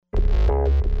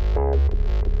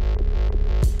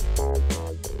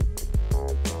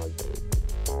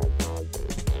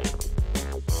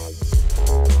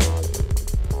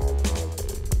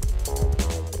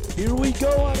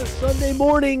Sunday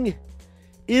morning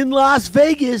in Las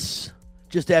Vegas,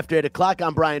 just after 8 o'clock.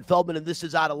 I'm Brian Feldman, and this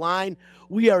is Out of Line.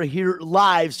 We are here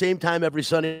live, same time every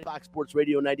Sunday, Fox Sports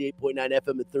Radio, 98.9 FM at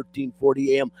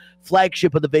 1340 AM,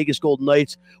 flagship of the Vegas Golden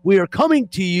Knights. We are coming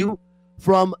to you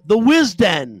from the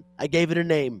Wisden. I gave it a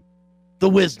name. The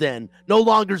Wisden. No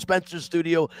longer Spencer's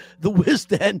studio. The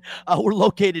Wisden. We're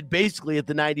located basically at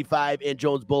the 95 and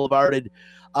Jones Boulevard.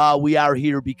 We are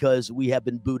here because we have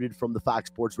been booted from the Fox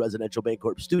Sports Residential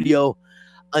Bancorp studio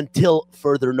until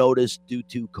further notice due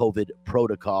to COVID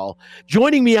protocol.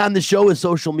 Joining me on the show is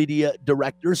social media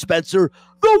director Spencer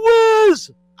The Wiz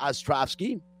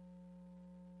Ostrovsky.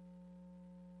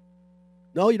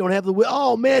 No, you don't have the Wiz.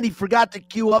 Oh, man, he forgot to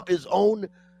cue up his own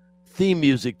theme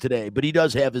music today, but he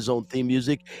does have his own theme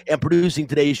music. And producing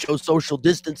today's show, social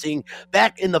distancing,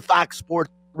 back in the Fox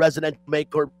Sports Residential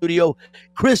Bancorp studio,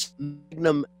 Chris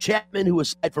Magnum Chapman, who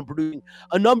aside from producing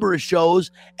a number of shows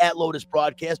at Lotus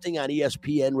Broadcasting on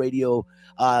ESPN Radio,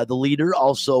 The Leader,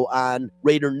 also on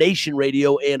Raider Nation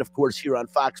Radio, and of course here on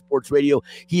Fox Sports Radio,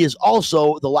 he is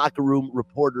also the locker room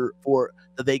reporter for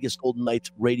the Vegas Golden Knights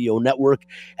radio network.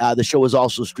 The show is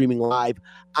also streaming live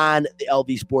on the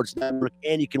LV Sports Network,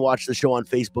 and you can watch the show on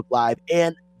Facebook Live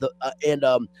and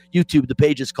YouTube. The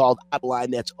page is called Out of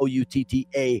Line. That's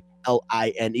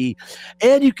OUTTALINE.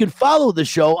 And you can follow the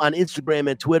show on Instagram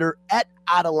and Twitter at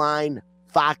Out of Line.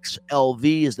 Fox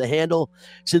LV is the handle.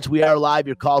 Since we are live,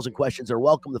 your calls and questions are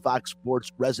welcome. The Fox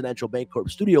Sports Residential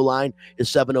Bancorp studio line is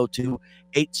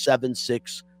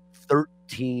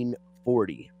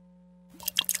 702-876-1340.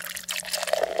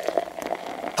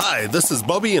 Hi, this is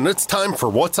Bubby, and it's time for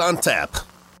What's on Tap.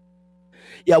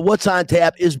 Yeah, What's on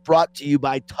Tap is brought to you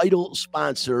by title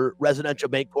sponsor Residential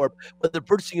Bancorp. Whether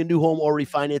purchasing a new home or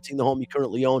refinancing the home you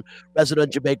currently own,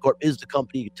 Residential Bancorp is the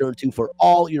company you turn to for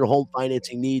all your home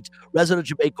financing needs.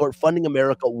 Residential Bancorp, funding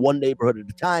America one neighborhood at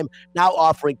a time, now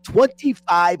offering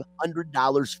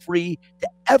 $2,500 free to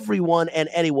everyone and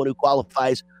anyone who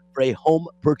qualifies for a home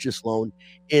purchase loan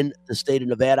in the state of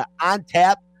Nevada. On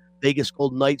tap, Vegas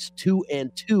Golden Knights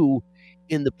 2-2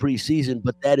 in the preseason,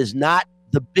 but that is not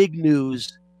the big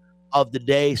news of the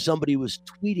day. Somebody was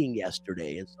tweeting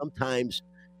yesterday, and sometimes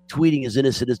tweeting, as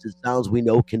innocent as it sounds, we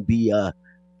know can be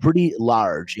pretty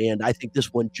large, and I think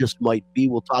this one just might be.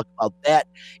 We'll talk about that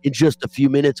in just a few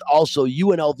minutes. Also,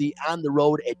 UNLV on the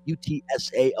road at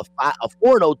UTSA, a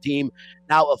 4-0 team,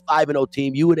 now a 5-0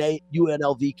 team.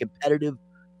 UNLV competitive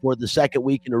for the second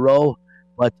week in a row,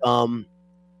 but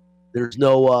there's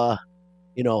no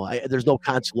there's no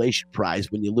consolation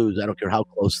prize when you lose. I don't care how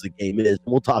close the game is.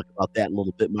 We'll talk about that in a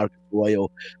little bit. Marcus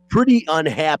Arroyo, pretty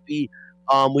unhappy.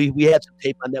 We had some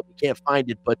tape on that. We can't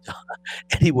find it, but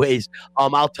anyways,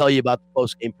 I'll tell you about the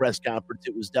post-game press conference.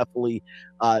 It was definitely,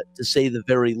 to say the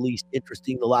very least,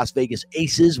 interesting. The Las Vegas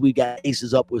Aces. We got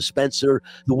Aces up with Spencer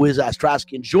The Wiz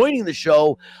Ostrovsky. And joining the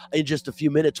show in just a few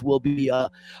minutes will be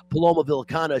Paloma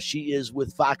Villicana. She is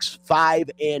with Fox 5,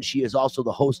 and she is also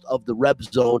the host of the Reb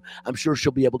Zone. I'm sure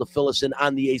she'll be able to fill us in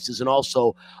on the Aces and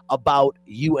also about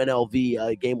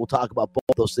UNLV game. We'll talk about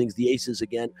both those things. The Aces,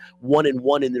 again,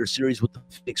 1-1 in their series with the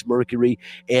Phoenix Mercury,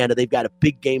 and they've got a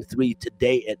big game 3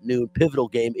 today at noon, pivotal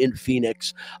game in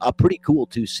Phoenix. Pretty cool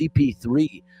too.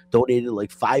 CP3 donated like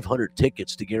 500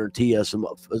 tickets to guarantee us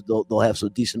they'll have some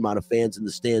decent amount of fans in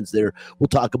the stands there. We'll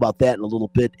talk about that in a little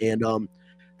bit. And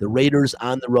the Raiders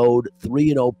on the road,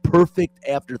 3-0, perfect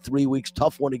after 3 weeks.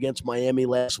 Tough one against Miami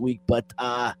last week, but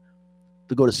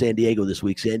to go to San Diego this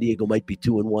week. San Diego might be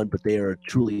 2-1, but they are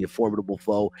truly a formidable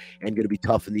foe and going to be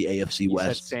tough in the AFC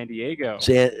West. San Diego,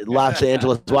 Los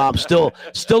Angeles. Wow, I'm still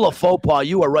a faux pas.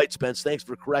 You are right, Spence. Thanks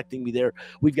for correcting me there.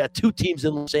 We've got two teams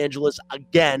in Los Angeles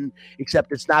again,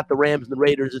 except it's not the Rams and the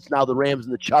Raiders. It's now the Rams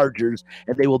and the Chargers,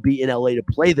 and they will be in LA to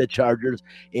play the Chargers.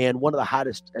 And one of the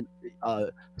hottest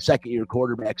second-year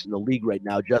quarterbacks in the league right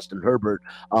now, Justin Herbert,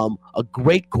 a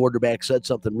great quarterback, said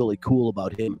something really cool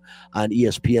about him on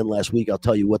ESPN last week. I'll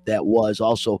tell you what that was.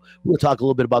 Also, we'll talk a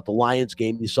little bit about the Lions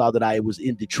game. You saw that I was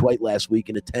in Detroit last week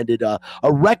and attended a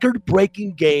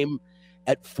record-breaking game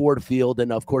at Ford Field,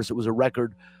 and of course it was a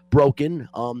record broken,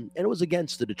 and it was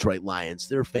against the Detroit Lions.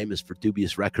 They're famous for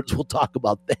dubious records. We'll talk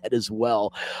about that as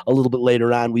well a little bit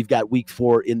later on. We've got week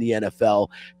 4 in the NFL.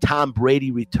 Tom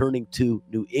Brady returning to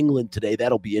New England today.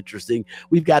 That'll be interesting.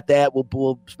 We've got that.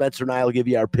 Spencer and I will give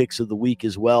you our picks of the week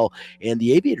as well. And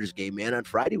the Aviators game, man, on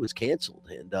Friday was canceled,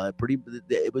 and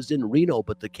it was in Reno,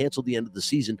 but they canceled the end of the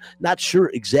season. Not sure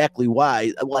exactly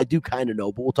why. Well, I do kind of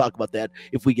know, but we'll talk about that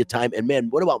if we get time. And man,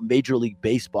 what about Major League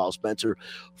Baseball, Spencer?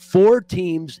 4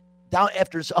 teams down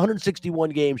after 161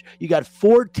 games, you got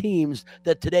 4 teams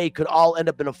that today could all end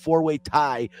up in a 4-way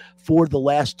tie for the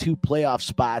last 2 playoff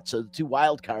spots, 2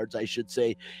 wild cards, I should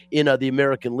say, in the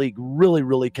American League. Really,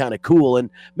 really kind of cool.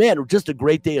 And man, just a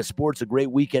great day of sports, a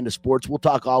great weekend of sports. We'll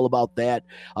talk all about that.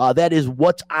 That is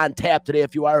what's on tap today.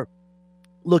 If you are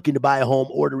looking to buy a home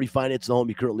or to refinance the home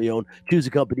you currently own, choose a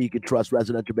company you can trust.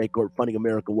 Residential Bancorp, funding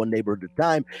America one neighborhood at a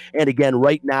time. And again,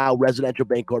 right now, Residential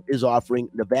Bancorp is offering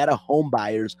Nevada home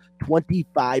buyers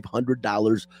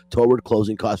 $2,500 toward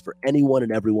closing costs for anyone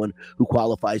and everyone who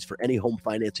qualifies for any home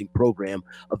financing program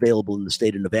available in the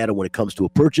state of Nevada. When it comes to a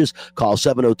purchase, call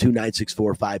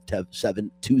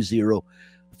 702-964-5720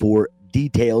 for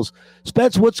details.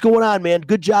 Spence, what's going on, man?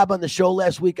 Good job on the show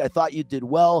last week. I thought you did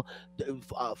well.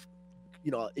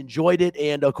 Enjoyed it.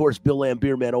 And of course, Bill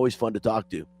Laimbeer, man, always fun to talk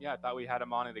to. Yeah, I thought we had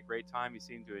him on at a great time. He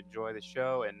seemed to enjoy the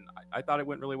show, and I thought it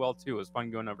went really well too. It was fun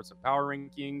going over some power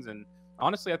rankings, and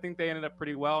honestly, I think they ended up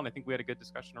pretty well, and I think we had a good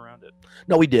discussion around it.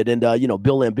 No, we did. And, Bill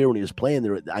Laimbeer, when he was playing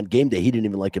there on game day, he didn't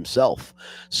even like himself.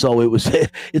 So he's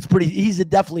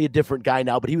definitely a different guy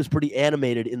now, but he was pretty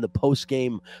animated in the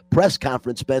post-game press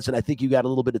conference, Spence, and I think you got a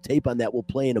little bit of tape on that. We'll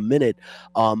play in a minute.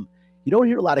 You don't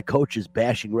hear a lot of coaches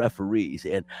bashing referees.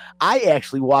 And I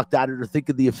actually walked out of there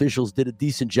thinking the officials did a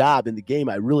decent job in the game.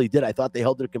 I really did. I thought they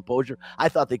held their composure. I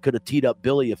thought they could have teed up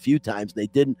Billy a few times, and they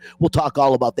didn't. We'll talk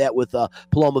all about that with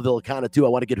Paloma Villicana, too. I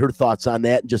want to get her thoughts on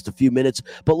that in just a few minutes.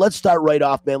 But let's start right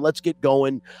off, man. Let's get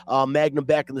going. Magnum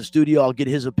back in the studio. I'll get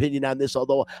his opinion on this,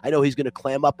 although I know he's going to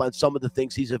clam up on some of the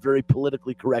things. He's a very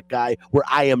politically correct guy, where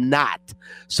I am not.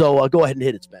 So go ahead and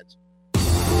hit it, Spence.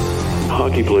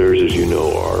 Hockey players, as you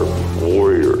know, are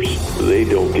warriors. They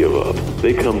don't give up.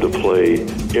 They come to play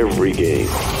every game.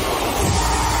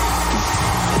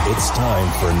 It's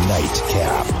time for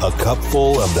Nightcap, a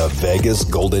cupful of the Vegas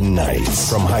Golden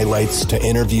Knights. From highlights to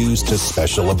interviews to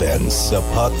special events, the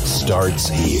puck starts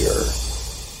here.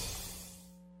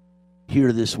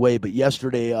 Here this way, but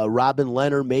yesterday, Robin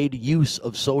Lehner made use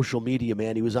of social media,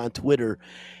 man. He was on Twitter,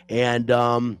 and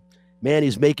man,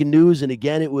 he's making news, and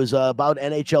again, it was about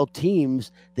NHL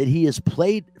teams that he has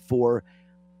played for,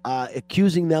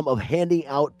 accusing them of handing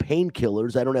out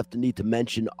painkillers. I don't have to need to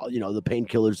mention, the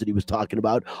painkillers that he was talking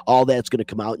about. All that's going to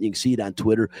come out, and you can see it on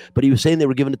Twitter. But he was saying they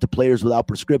were giving it to players without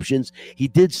prescriptions. He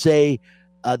did say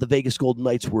the Vegas Golden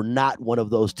Knights were not one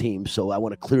of those teams, so I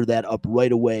want to clear that up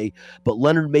right away. But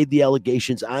Leonard made the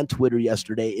allegations on Twitter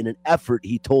yesterday. In an effort,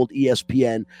 he told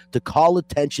ESPN to call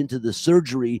attention to the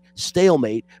surgery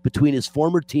stalemate between his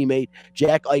former teammate,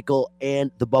 Jack Eichel, and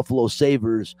the Buffalo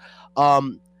Sabres.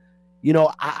 I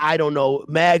don't know.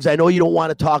 Mags, I know you don't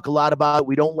want to talk a lot about it.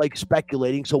 We don't like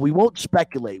speculating, so we won't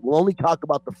speculate. We'll only talk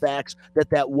about the facts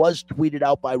that was tweeted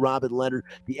out by Robin Lehner.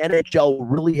 The NHL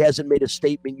really hasn't made a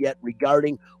statement yet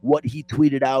regarding what he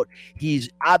tweeted out. He's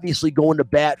obviously going to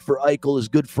bat for Eichel, his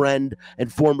good friend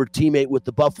and former teammate with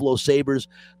the Buffalo Sabres,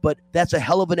 but that's a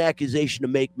hell of an accusation to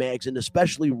make, Mags, and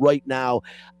especially right now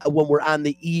when we're on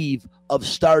the eve of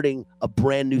starting a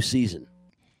brand new season.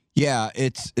 Yeah,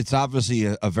 it's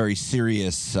obviously a very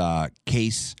serious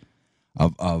case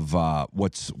of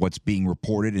what's being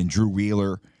reported. And Drew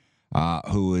Wheeler,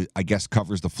 who I guess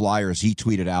covers the Flyers, he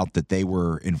tweeted out that they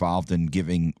were involved in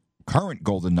giving current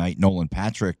Golden Knight Nolan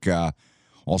Patrick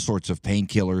all sorts of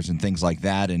painkillers and things like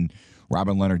that. And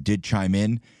Robin Lehner did chime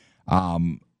in.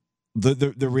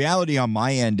 The reality on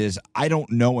my end is I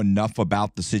don't know enough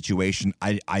about the situation.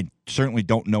 I certainly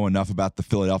don't know enough about the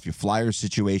Philadelphia Flyers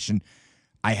situation.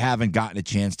 I haven't gotten a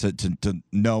chance to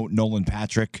know Nolan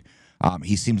Patrick.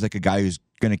 He seems like a guy who's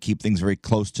going to keep things very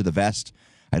close to the vest.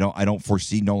 I don't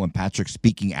foresee Nolan Patrick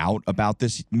speaking out about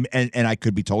this, and I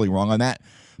could be totally wrong on that.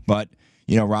 But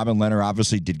Robin Lehner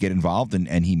obviously did get involved,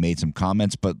 and he made some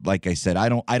comments. But like I said, I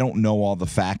don't know all the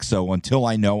facts. So until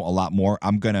I know a lot more,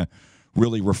 I'm gonna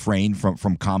really refrain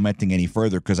from commenting any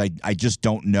further because I just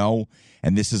don't know,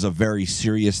 and this is a very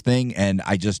serious thing, and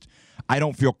I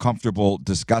don't feel comfortable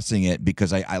discussing it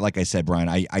because I like I said, Brian,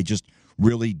 I just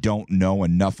really don't know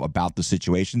enough about the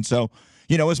situation. So,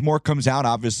 as more comes out,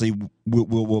 obviously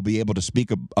we'll be able to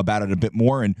speak about it a bit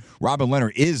more. And Robin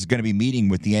Lehner is going to be meeting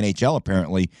with the NHL,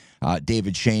 apparently.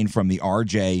 David Shane from the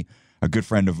RJ, a good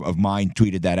friend of mine,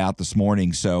 tweeted that out this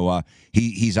morning. So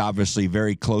he's obviously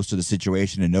very close to the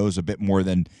situation and knows a bit more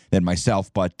than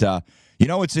myself. But,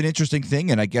 it's an interesting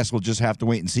thing, and I guess we'll just have to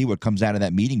wait and see what comes out of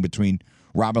that meeting between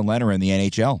Robin Lehner and the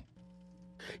NHL.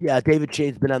 Yeah, David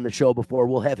Shane's been on the show before.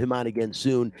 We'll have him on again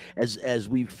soon as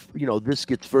we've this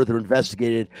gets further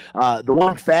investigated. The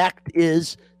one fact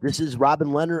is, this is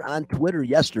Robin Leonard on Twitter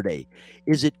yesterday.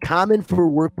 Is it common for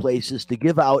workplaces to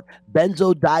give out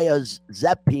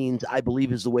benzodiazepines, I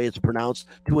believe is the way it's pronounced,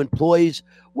 to employees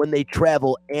when they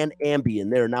travel, and Ambien?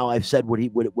 There, now I've said what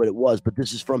it was, but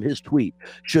this is from his tweet.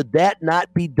 Should that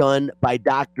not be done by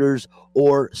doctors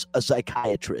or a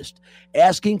psychiatrist?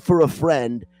 Asking for a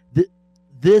friend.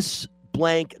 This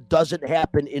blank doesn't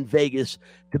happen in Vegas,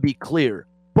 to be clear,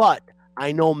 but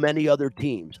I know many other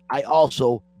teams. I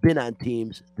also been on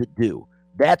teams that do.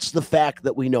 That's the fact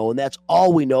that we know, and that's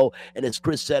all we know. And as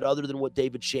Chris said, other than what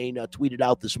David Shane tweeted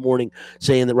out this morning,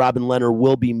 saying that Robin Leonard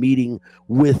will be meeting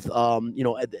with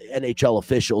NHL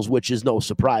officials, which is no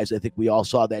surprise. I think we all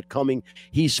saw that coming.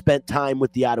 He spent time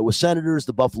with the Ottawa Senators,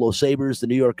 the Buffalo Sabres, the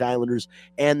New York Islanders,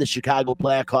 and the Chicago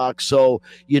Blackhawks. So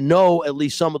at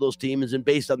least some of those teams, and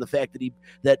based on the fact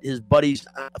that his buddies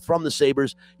from the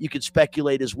Sabres, you could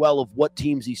speculate as well of what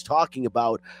teams he's talking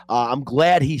about. I'm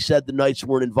glad he said the Knights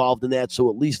weren't involved in that.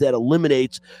 So at least that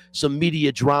eliminates some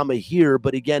media drama here.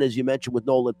 But again, as you mentioned with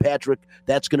Nolan Patrick,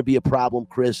 that's going to be a problem,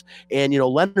 Chris. And,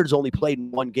 Leonard's only played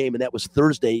in one game, and that was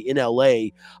Thursday in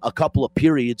L.A. A couple of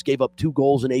periods, gave up 2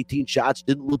 goals and 18 shots,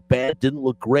 didn't look bad, didn't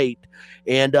look great.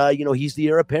 And, he's the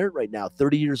heir apparent right now,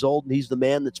 30 years old, and he's the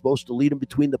man that's supposed to lead him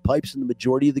between the pipes in the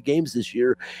majority of the games this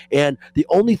year. And the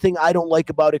only thing I don't like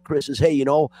about it, Chris, is, hey,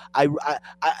 I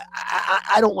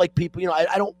don't like people, I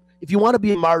don't. If you want to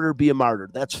be a martyr, be a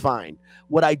martyr. That's fine.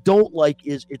 What I don't like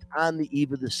is it's on the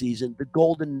eve of the season. The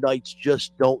Golden Knights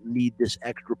just don't need this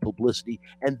extra publicity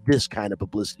and this kind of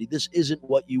publicity. This isn't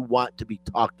what you want to be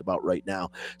talked about right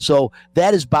now. So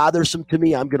that is bothersome to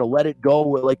me. I'm going to let it go.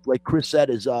 Like Chris said,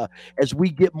 as we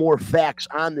get more facts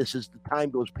on this as the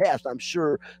time goes past, I'm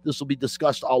sure this will be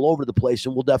discussed all over the place,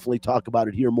 and we'll definitely talk about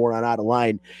it here more on Out of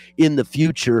Line in the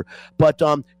future. But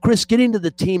Chris, getting to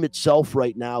the team itself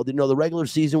right now, the regular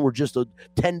season, we're just a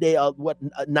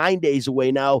 9 days away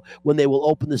now when they will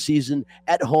open the season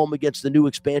at home against the new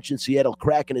expansion Seattle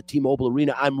Kraken at T-Mobile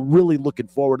Arena. I'm really looking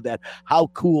forward to that. How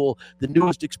cool, the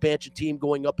newest expansion team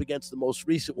going up against the most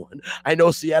recent one. I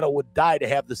know Seattle would die to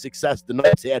have the success the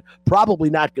Knights had. Probably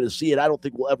not going to see it. I don't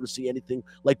think we'll ever see anything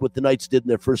like what the Knights did in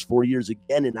their first 4 years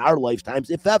again in our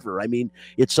lifetimes, if ever. I mean,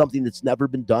 it's something that's never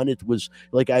been done. It was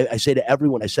like I say to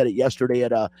everyone, I said it yesterday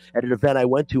at an event I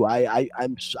went to. I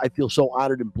feel so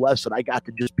honored and blessed that I got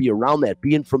to just be around that,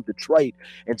 being from Detroit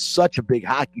and such a big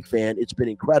hockey fan. It's been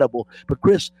incredible. But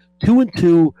Chris,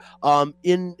 2-2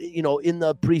 in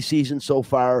the preseason so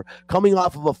far, coming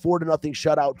off of a 4-0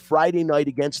 shutout Friday night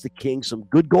against the Kings. Some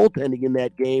good goaltending in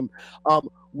that game.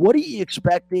 What are you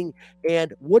expecting,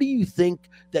 and what do you think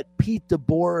that Pete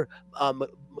DeBoer,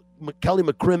 Kelly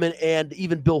McCrimmon, and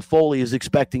even Bill Foley is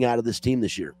expecting out of this team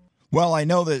this year? Well, I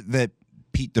know that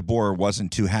Pete DeBoer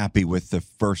wasn't too happy with the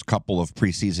first couple of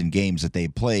preseason games that they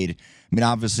played. I mean,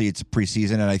 obviously it's a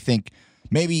preseason, and I think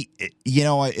maybe,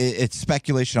 it's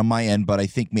speculation on my end, but I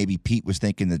think maybe Pete was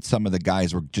thinking that some of the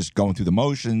guys were just going through the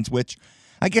motions, which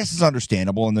I guess is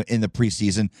understandable in the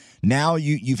preseason. Now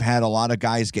you've had a lot of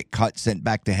guys get cut, sent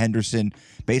back to Henderson.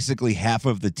 Basically half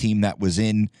of the team that was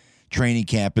in training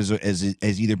camp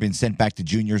has either been sent back to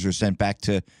juniors or sent back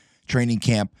to training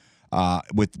camp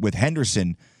with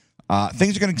Henderson.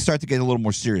 Things are going to start to get a little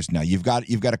more serious now. You've got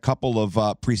a couple of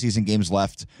preseason games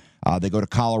left. They go to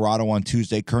Colorado on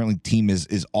Tuesday. Currently, team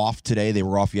is off today. They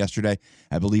were off yesterday.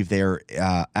 I believe they're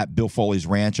at Bill Foley's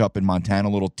ranch up in Montana.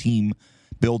 A little team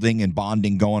building and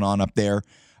bonding going on up there.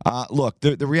 Look,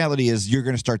 the reality is you're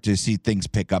going to start to see things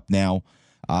pick up now.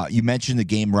 You mentioned the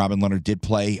game Robin Leonard did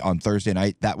play on Thursday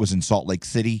night. That was in Salt Lake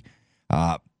City.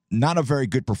 Not a very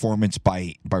good performance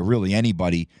by really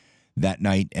anybody that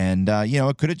night, and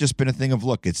it could have just been a thing of,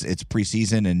 look, it's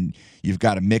preseason and you've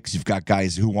got a mix. You've got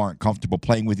guys who aren't comfortable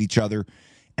playing with each other.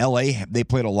 LA, they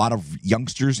played a lot of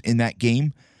youngsters in that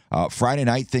game. Friday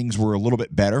night things were a little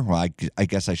bit better. Well, I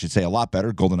guess I should say a lot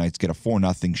better. Golden Knights get a 4-0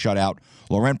 shutout.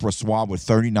 Laurent Brossoit with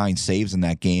 39 saves in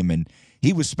that game, and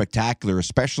he was spectacular,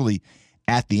 especially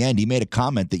at the end. He made a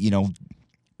comment that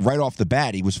right off the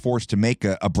bat, he was forced to make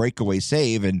a breakaway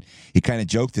save, and he kind of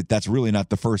joked that that's really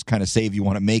not the first kind of save you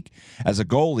want to make as a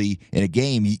goalie in a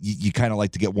game. You kind of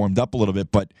like to get warmed up a little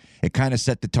bit, but it kind of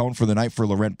set the tone for the night for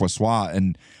Laurent Brossoit.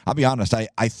 And I'll be honest, I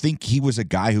think he was a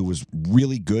guy who was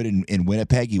really good in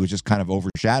Winnipeg. He was just kind of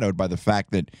overshadowed by the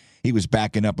fact that he was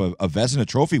backing up a Vezina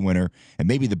Trophy winner and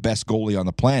maybe the best goalie on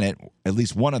the planet, at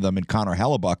least one of them, in Connor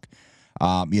Hellebuck.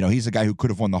 He's a guy who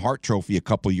could have won the Hart Trophy a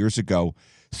couple years ago.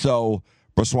 So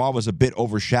Brossoit was a bit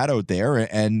overshadowed there,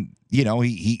 and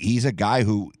he's a guy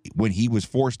who, when he was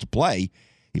forced to play,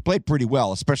 he played pretty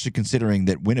well, especially considering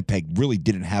that Winnipeg really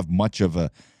didn't have much of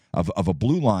a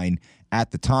blue line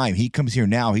at the time. He comes here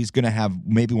now. He's going to have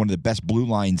maybe one of the best blue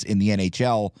lines in the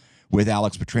NHL with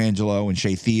Alex Pietrangelo and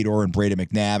Shea Theodore and Brayden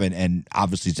McNabb and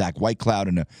obviously Zach Whitecloud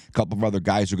and a couple of other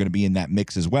guys who are going to be in that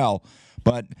mix as well.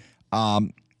 But,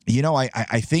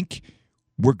 I think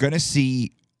we're going to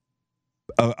see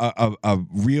a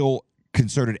real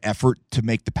concerted effort to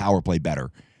make the power play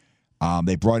better.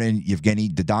 They brought in Yevgeny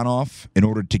Dadonov in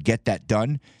order to get that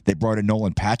done. They brought in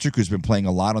Nolan Patrick, who's been playing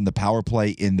a lot on the power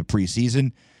play in the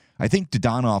preseason. I think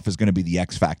Dadonov is going to be the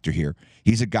X factor here.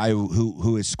 He's a guy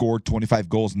who has scored 25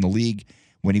 goals in the league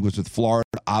when he was with Florida.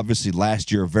 Obviously,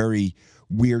 last year, a very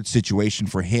weird situation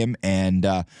for him. And,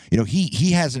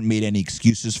 he hasn't made any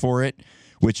excuses for it,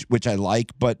 which I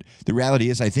like. But the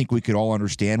reality is I think we could all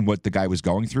understand what the guy was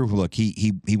going through. Look,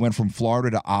 he went from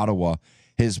Florida to Ottawa.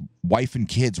 His wife and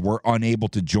kids were unable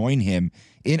to join him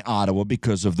in Ottawa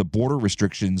because of the border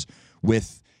restrictions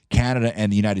with Canada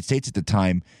and the United States at the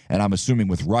time, and I'm assuming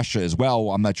with Russia as well.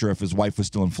 I'm not sure if his wife was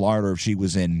still in Florida or if she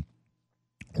was in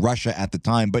Russia at the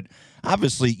time. But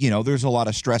obviously, there's a lot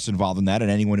of stress involved in that, and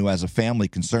anyone who has a family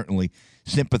can certainly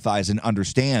sympathize and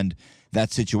understand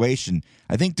that situation.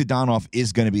 I think Dadonov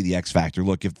is going to be the X factor.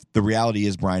 Look, if the reality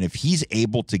is, Brian, if he's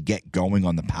able to get going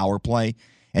on the power play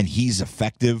and he's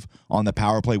effective on the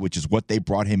power play, which is what they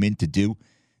brought him in to do,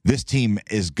 this team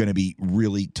is going to be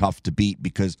really tough to beat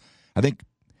because I think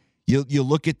you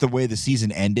look at the way the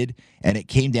season ended, and it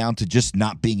came down to just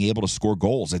not being able to score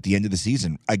goals at the end of the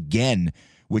season again,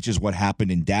 which is what happened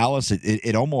in Dallas.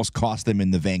 It almost cost them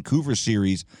in the Vancouver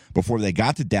series before they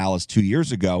got to Dallas 2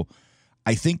 years ago.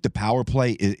 I think the power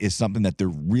play is something that they're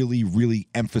really, really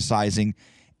emphasizing.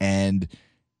 And,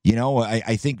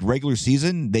 I think regular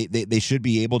season, they should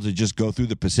be able to just go through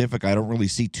the Pacific. I don't really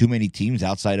see too many teams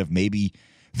outside of maybe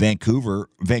Vancouver.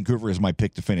 Vancouver is my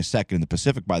pick to finish second in the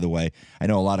Pacific, by the way. I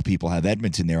know a lot of people have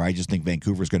Edmonton there. I just think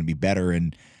Vancouver is going to be better,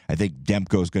 and I think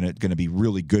Demko is going to be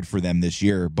really good for them this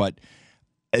year. But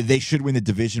they should win the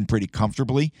division pretty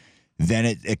comfortably. Then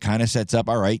it kind of sets up,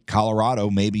 all right, Colorado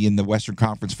maybe in the Western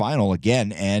Conference Final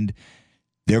again, and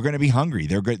they're going to be hungry.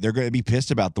 They're going to be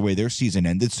pissed about the way their season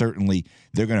ended. Certainly,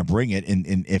 they're going to bring it.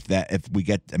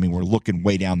 And we're looking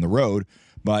way down the road,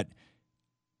 but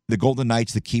the Golden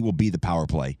Knights, the key will be the power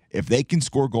play. If they can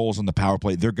score goals on the power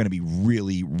play, they're going to be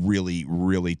really, really,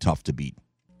 really tough to beat.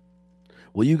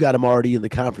 Well, you got them already in the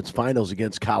conference finals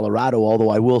against Colorado,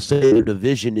 although I will say their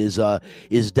division is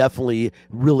definitely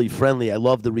really friendly. I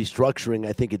love the restructuring.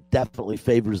 I think it definitely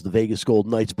favors the Vegas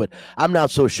Golden Knights, but I'm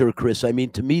not so sure, Chris. I mean,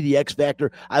 to me, the X factor,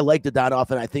 I like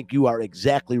Dadonov, and I think you are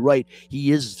exactly right.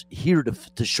 He is here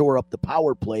to shore up the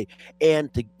power play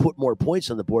and to put more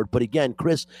points on the board. But again,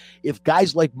 Chris, if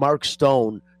guys like Mark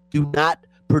Stone do not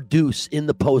produce in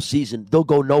the postseason, they'll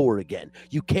go nowhere again.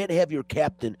 You can't have your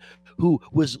captain who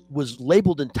was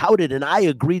labeled and touted, and I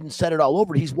agreed and said it all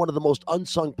over. He's one of the most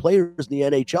unsung players in the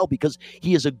NHL because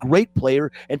he is a great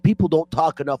player, and people don't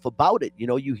talk enough about it.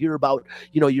 You hear about,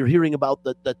 you're hearing about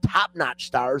the top-notch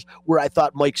stars where I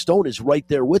thought Mike Stone is right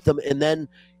there with them, and then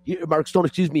Mark Stone,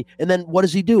 and then what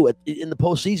does he do in the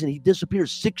postseason? He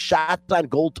disappears. 6 shots on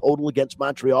goal total against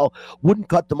Montreal. Wouldn't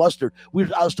cut the mustard.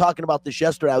 I was talking about this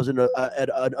yesterday. I was at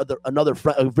another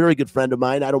friend, a very good friend of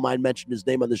mine. I don't mind mentioning his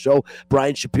name on the show,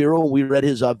 Brian Shapiro, and we read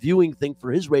his viewing thing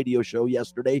for his radio show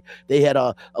yesterday. They had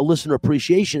a listener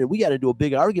appreciation, and we got into a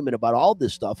big argument about all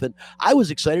this stuff. And I was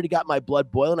excited. It got my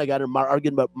blood boiling. I got an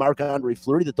argument about Marc-Andre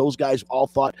Fleury, that those guys all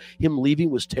thought him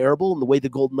leaving was terrible and the way the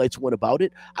Golden Knights went about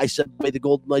it. I said the way the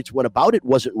Golden Knights went about it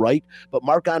wasn't right, but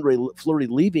Marc-Andre Fleury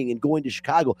leaving and going to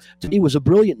Chicago to me was a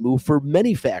brilliant move for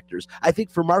many factors. I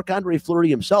think for Marc-Andre Fleury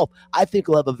himself, I think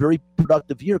he'll have a very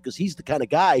productive year because he's the kind of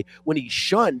guy, when he's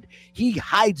shunned, he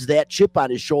hides that chip on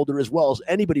his shoulder as well as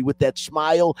anybody with that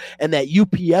smile and that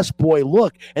UPS boy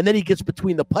look, and then he gets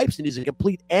between the pipes and he's a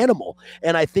complete animal.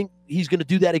 And I think he's going to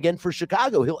do that again for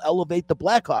Chicago. He'll elevate the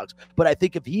Blackhawks. But I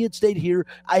think if he had stayed here,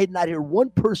 I had not heard one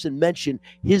person mention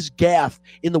his gaffe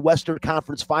in the Western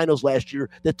Conference Finals last year.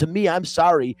 That, to me, I'm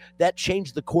sorry, that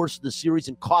changed the course of the series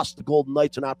and cost the Golden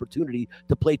Knights an opportunity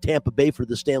to play Tampa Bay for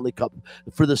the Stanley Cup.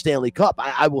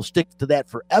 I will stick to that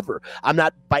forever. I'm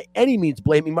not by any means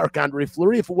blaming Marc-Andre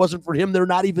Fleury. If it wasn't for him, they're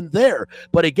not even there.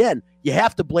 But again, you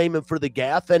have to blame him for the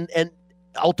gaffe, and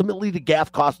ultimately the gaffe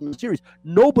cost him the series.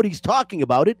 Nobody's talking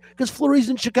about it because Fleury's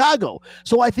in Chicago.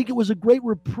 So I think it was a great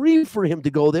reprieve for him to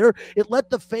go there. It let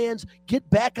the fans get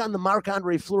back on the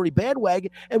Marc-Andre Fleury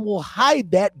bandwagon and will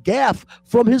hide that gaffe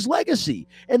from his legacy.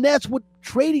 And that's what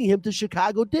trading him to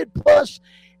Chicago did. Plus,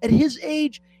 at his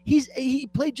age, He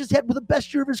played just had with the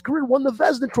best year of his career, won the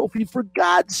Vezina Trophy. For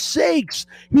God's sakes,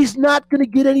 he's not going to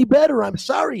get any better. I'm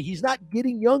sorry. He's not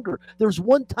getting younger. There's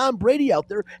one Tom Brady out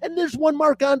there, and there's one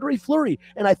Marc-Andre Fleury.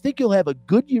 And I think he'll have a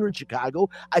good year in Chicago.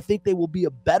 I think they will be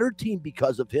a better team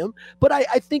because of him. But I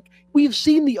think we've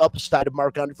seen the upside of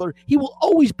Marc-Andre Fleury. He will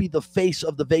always be the face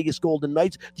of the Vegas Golden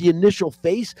Knights, the initial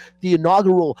face, the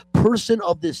inaugural person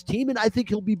of this team, and I think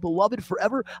he'll be beloved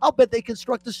forever. I'll bet they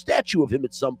construct a statue of him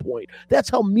at some point. That's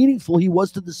how meaningful he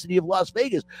was to the city of Las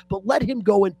Vegas. But let him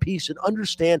go in peace and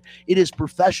understand it is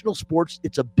professional sports.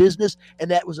 It's a business, and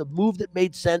that was a move that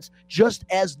made sense, just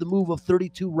as the move of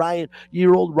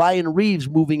 32-year-old Ryan Reeves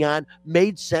moving on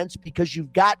made sense, because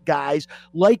you've got guys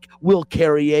like Will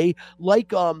Carrier,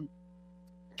 like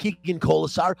Keegan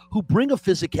Colasar, who bring a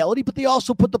physicality, but they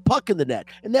also put the puck in the net.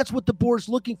 And that's what the board's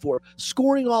looking for,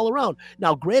 scoring all around.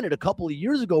 Now, granted, a couple of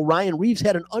years ago, Ryan Reeves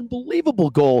had an unbelievable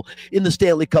goal in the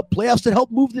Stanley Cup playoffs that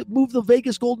helped move the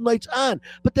Vegas Golden Knights on.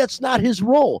 But that's not his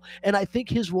role. And I think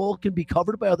his role can be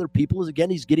covered by other people. As again,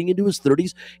 he's getting into his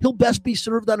 30s. He'll best be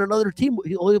served on another team.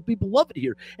 He'll be beloved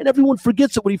here. And everyone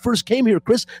forgets that when he first came here,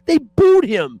 Chris, they booed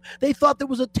him. They thought that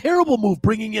was a terrible move,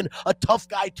 bringing in a tough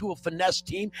guy to a finesse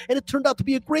team. And it turned out to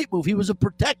be a great move. He was a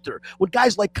protector. When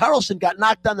guys like Carlson got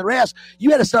knocked on their ass,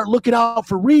 you had to start looking out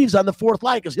for Reeves on the fourth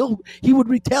line, because he would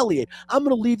retaliate. I'm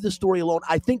going to leave the story alone.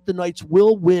 I think the Knights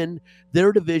will win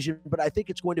their division, but I think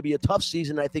it's going to be a tough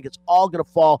season. I think it's all going to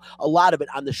fall, a lot of it,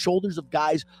 on the shoulders of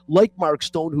guys like Mark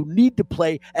Stone, who need to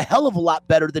play a hell of a lot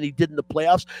better than he did in the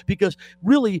playoffs, because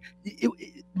really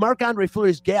Marc-Andre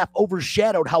Fleury's gaffe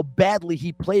overshadowed how badly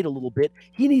he played a little bit.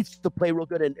 He needs to play real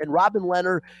good, and Robin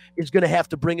Lehner is going to have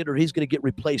to bring it, or he's going to get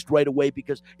replaced right away,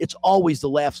 because it's always the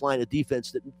last line of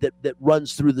defense that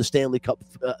runs through the Stanley Cup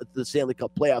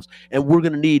playoffs, and we're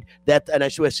going to need that. And I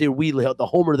should say, the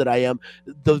homer that I am,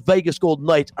 the Vegas Golden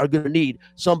Knights are going to need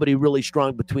somebody really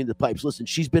strong between the pipes. Listen,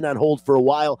 she's been on hold for a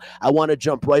while. I want to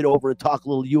jump right over and talk a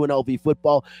little UNLV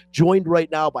football. Joined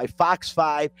right now by Fox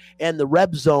 5 and the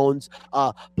Reb Zones.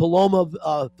 Paloma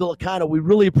Villicano, we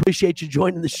really appreciate you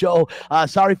joining the show.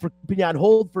 Sorry for being on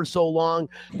hold for so long,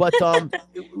 but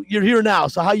you're here now.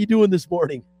 So how you doing this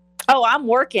morning? Oh, I'm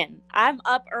working. I'm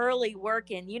up early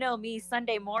working. You know me,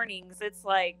 Sunday mornings, it's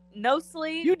like no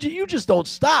sleep. You just don't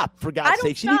stop, for God's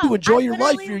sake. You need to enjoy your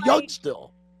life. You're young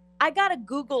still. I got to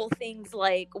Google things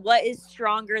like what is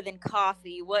stronger than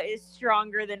coffee? What is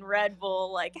stronger than Red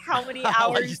Bull? Like how many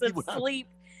hours of sleep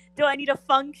do I need to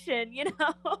function, you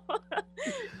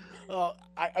know?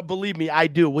 I believe me, I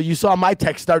do. Well, you saw my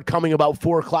text start coming about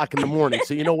 4:00 in the morning,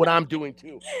 so you know what I'm doing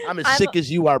too. I'm sick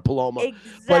as you are, Paloma.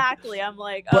 Exactly. I'm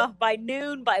like, by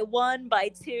noon, by 1,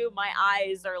 by 2, my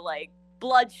eyes are like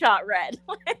bloodshot red.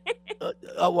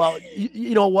 Well,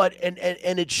 you know what, and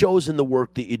it shows in the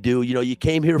work that you do. You know, you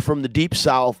came here from the deep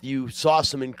South. You saw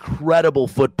some incredible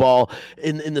football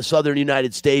in the southern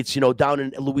United States, you know, down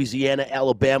in Louisiana,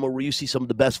 Alabama, where you see some of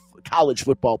the best college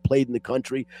football played in the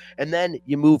country. And then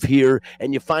you move here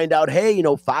and you find out, hey, you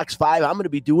know, Fox 5, I'm going to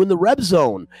be doing the Reb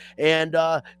Zone and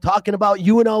talking about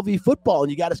UNLV football.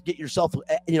 And you got to get yourself,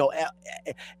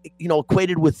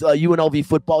 acquainted with UNLV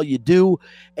football. You do.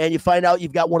 And you find out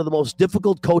you've got one of the most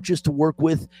difficult coaches to work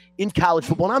with in college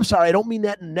football. And I'm sorry, I don't mean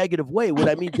that in a negative way. What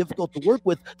I mean difficult to work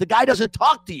with, the guy doesn't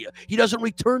talk to you. He doesn't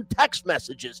return text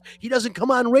messages. He doesn't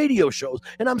come on radio shows.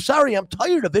 And I'm sorry, I'm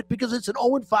tired of it, because it's an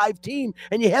 0-5 team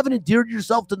and you haven't endeared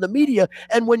yourself to the media.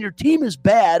 And when your team is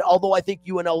bad, although I think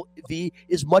UNLV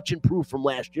is much improved from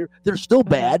last year, they're still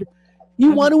bad.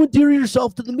 You want to endear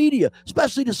yourself to the media,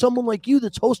 especially to someone like you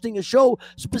that's hosting a show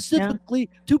specifically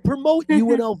to promote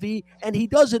UNLV, and he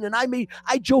doesn't. And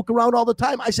I joke around all the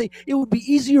time. I say it would be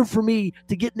easier for me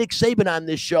to get Nick Saban on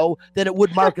this show than it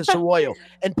would Marcus Arroyo.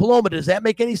 And Paloma, does that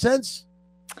make any sense?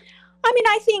 I mean,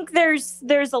 I think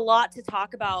there's a lot to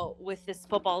talk about with this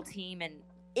football team and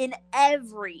in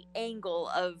every angle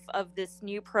of this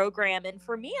new program. And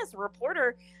for me as a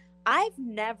reporter, I've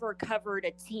never covered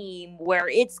a team where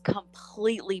it's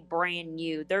completely brand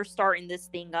new. They're starting this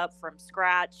thing up from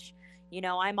scratch. You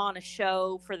know, I'm on a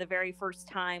show for the very first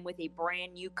time with a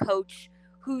brand new coach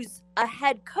who's a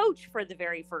head coach for the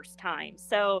very first time.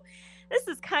 So this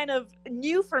is kind of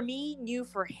new for me, new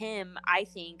for him, I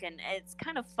think. And it's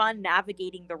kind of fun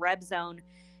navigating the Reb Zone,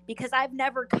 because I've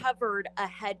never covered a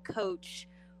head coach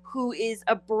who is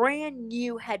a brand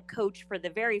new head coach for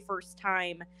the very first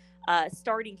time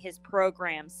starting his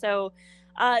program. So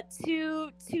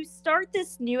to start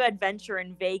this new adventure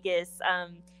in Vegas,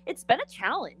 it's been a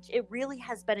challenge. It really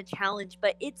has been a challenge,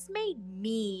 but it's made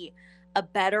me a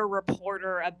better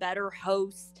reporter, a better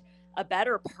host, a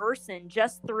better person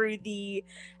just through the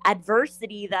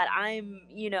adversity that I'm,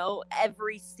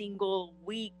 every single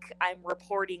week I'm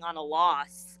reporting on a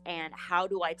loss. And how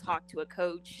do I talk to a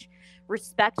coach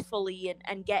respectfully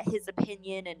and get his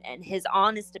opinion and his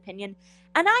honest opinion?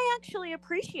 And I actually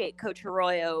appreciate Coach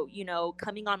Arroyo,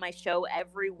 coming on my show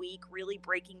every week, really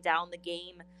breaking down the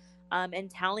game.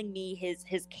 And telling me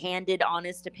his candid,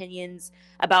 honest opinions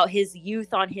about his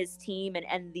youth on his team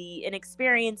and the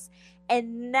inexperience,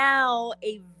 and now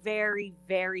a very,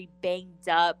 very banged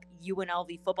up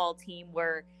UNLV football team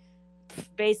where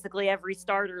basically every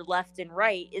starter left and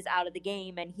right is out of the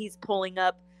game, and he's pulling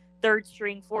up third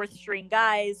string, fourth string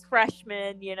guys,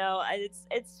 freshmen.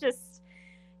 It's just,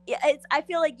 I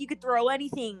feel like you could throw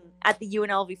anything at the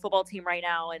UNLV football team right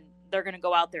now, and they're going to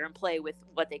go out there and play with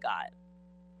what they got.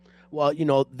 Well,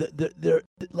 they're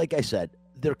like I said,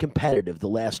 they're competitive the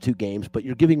last two games, but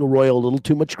you're giving Arroyo a little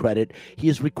too much credit. He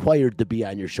is required to be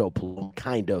on your show,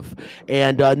 kind of.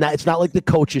 And it's not like the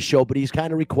coach's show, but he's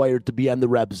kind of required to be on the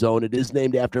Rep Zone. It is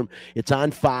named after him. It's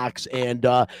on Fox. And,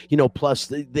 plus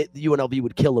the UNLV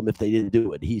would kill him if they didn't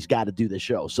do it. He's got to do the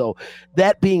show. So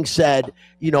that being said,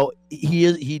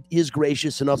 he is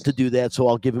gracious enough to do that, so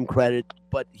I'll give him credit,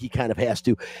 but he kind of has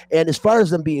to. And as far as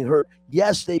them being hurt,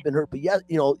 yes, they've been hurt, but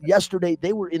yesterday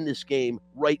they were in this game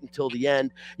right until the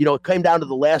end. It came down to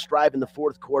the last drive in the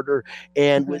fourth quarter,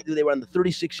 and they were on the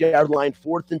 36-yard line,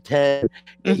 4th and 10.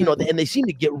 And, and they seemed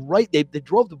to get right. They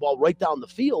drove the ball right down the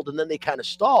field, and then they kind of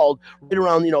stalled right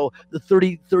around, the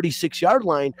 36-yard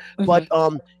line. But,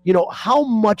 how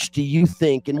much do you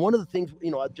think, and one of the things,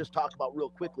 I'll just talk about real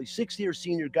quickly, 6-year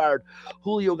senior guard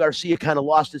Julio Garcia kind of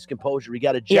lost his composure. He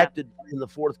got ejected in the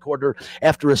fourth quarter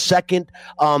after a second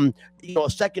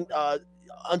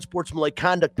unsportsmanlike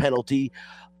conduct penalty.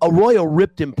 Arroyo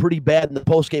ripped him pretty bad in the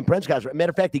post-game press conference.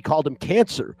 Matter of fact, he called him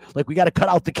cancer. Like, we got to cut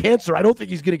out the cancer. I don't think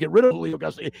he's going to get rid of Julio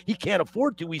Garcia. He can't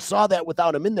afford to. We saw that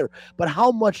without him in there. But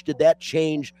how much did that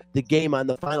change the game on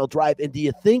the final drive? And do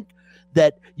you think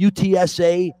that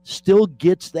UTSA still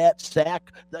gets that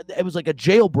sack? It was like a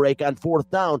jailbreak on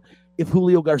 4th down if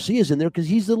Julio Garcia is in there, because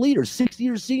he's the leader,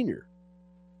 6-year senior.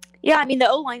 Yeah, I mean, the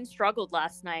O-line struggled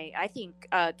last night. I think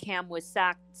Cam was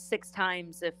sacked 6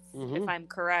 times, if I'm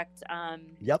correct.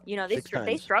 Yep.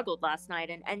 They struggled last night.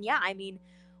 And yeah, I mean,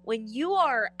 when you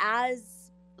are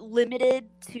as limited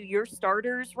to your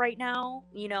starters right now,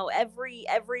 every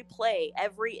play,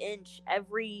 every inch,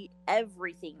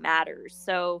 everything matters.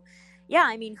 So yeah,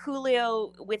 I mean,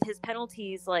 Julio with his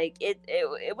penalties, like it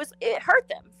hurt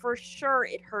them for sure.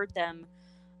 It hurt them.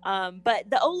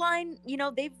 But the O-line,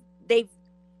 they've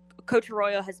Coach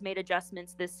Arroyo has made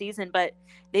adjustments this season, but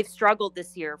they've struggled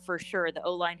this year for sure. The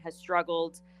O-line has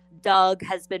struggled. Doug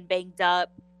has been banged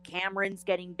up. Cameron's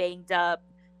getting banged up.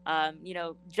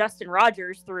 Justin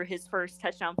Rogers threw his first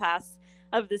touchdown pass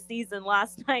of the season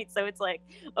last night. So it's like,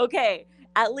 okay,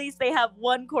 at least they have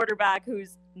one quarterback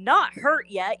who's not hurt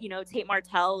yet. Tate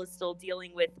Martell is still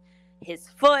dealing with his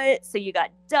foot. So you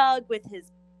got Doug with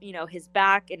his, his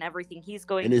back and everything he's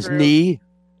going through. And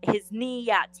his knee.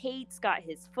 Yeah. Tate's got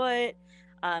his foot.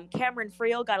 Cameron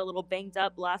Friel got a little banged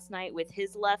up last night with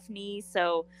his left knee.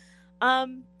 So,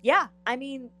 yeah, I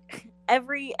mean,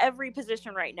 every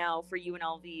position right now for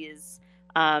UNLV is,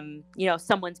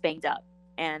 someone's banged up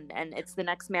and it's the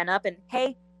next man up. And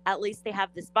hey, at least they have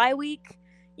this bye week,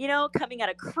 coming at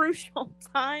a crucial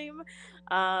time.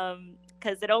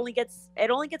 Cause it only gets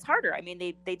harder. I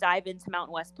mean, they dive into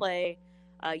Mountain West play,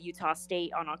 Utah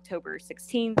State on October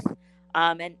 16th.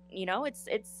 And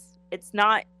it's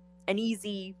not an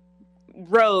easy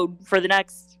road for the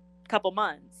next couple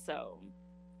months. So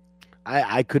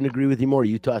I couldn't agree with you more.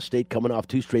 Utah State coming off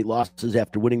 2 straight losses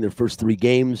after winning their first 3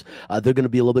 games. They're going to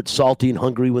be a little bit salty and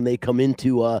hungry when they come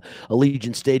into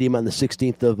Allegiant Stadium on the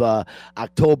 16th of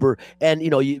October. And,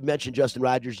 you mentioned Justin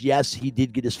Rogers. Yes, he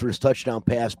did get his first touchdown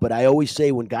pass, but I always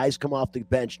say when guys come off the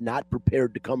bench not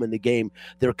prepared to come in the game,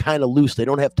 they're kind of loose. They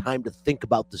don't have time to think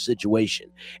about the situation.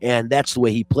 And that's the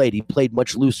way he played. He played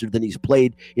much looser than he's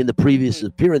played in the previous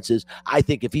appearances. I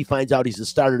think if he finds out he's the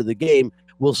starter of the game,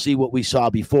 we'll see what we saw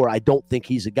before. I don't think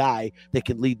he's a guy that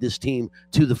can lead this team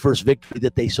to the first victory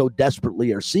that they so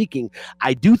desperately are seeking.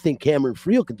 I do think Cameron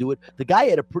Friel can do it. The guy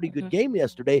had a pretty good game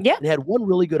yesterday and had one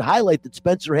really good highlight that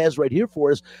Spencer has right here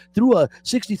for us. Threw a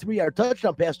 63-yard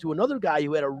touchdown pass to another guy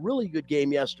who had a really good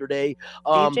game yesterday.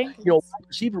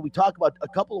 Receiver, we talk about a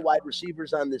couple of wide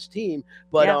receivers on this team,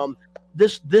 but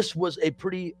this was a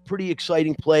pretty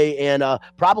exciting play and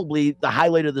probably the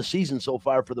highlight of the season so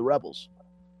far for the Rebels.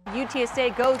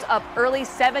 UTSA goes up early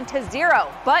 7-0,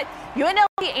 but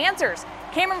UNLV answers.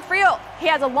 Cameron Friel, he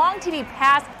has a long TD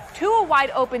pass to a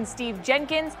wide open Steve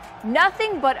Jenkins.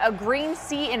 Nothing but a green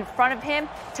sea in front of him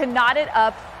to knot it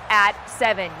up at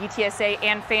 7. UTSA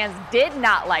and fans did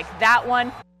not like that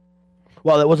one.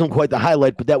 Well, that wasn't quite the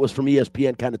highlight, but that was from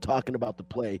ESPN kind of talking about the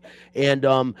play. And,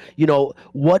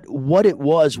 what it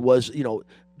was,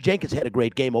 Jenkins had a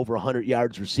great game, over 100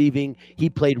 yards receiving.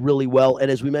 He played really well. And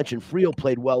as we mentioned, Frio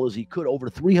played well as he could, over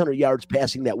 300 yards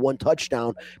passing that one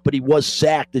touchdown. But he was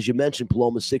sacked, as you mentioned,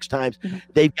 Paloma, 6 times.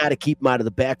 They've got to keep him out of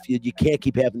the backfield. You can't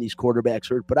keep having these quarterbacks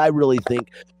hurt. But I really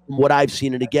think from what I've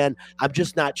seen, and again, I'm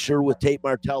just not sure with Tate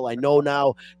Martell. I know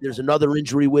now there's another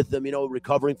injury with him,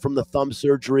 recovering from the thumb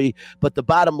surgery. But the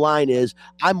bottom line is,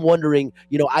 I'm wondering,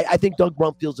 I think Doug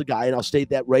Brumfield's a guy, and I'll state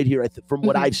that right here, from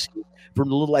what I've seen, from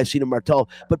the little I've seen of Martell.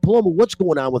 But Paloma, what's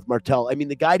going on with Martell? I mean,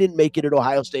 the guy didn't make it at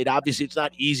Ohio State. Obviously, it's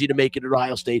not easy to make it at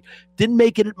Ohio State. Didn't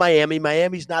make it at Miami.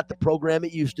 Miami's not the program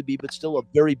it used to be, but still a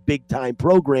very big-time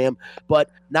program. But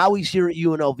now he's here at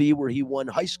UNLV, where he won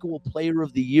High School Player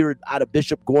of the Year out of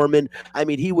Bishop Gorman. I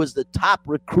mean, he was the top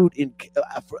recruit in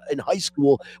high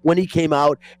school when he came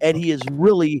out, and he is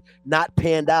really not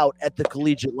panned out at the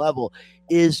collegiate level.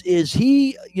 Is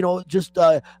he,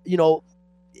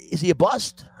 is he a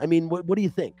bust? I mean, what do you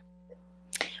think?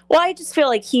 Well, I just feel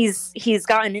like he's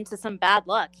gotten into some bad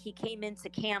luck. He came into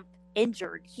camp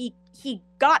injured. He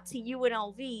got to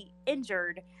UNLV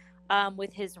injured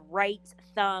with his right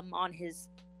thumb on his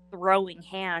throwing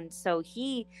hand. So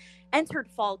he entered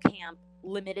fall camp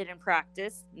limited in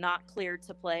practice, not cleared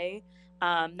to play,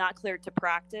 not cleared to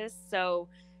practice. So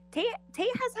Tate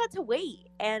has had to wait,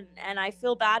 and I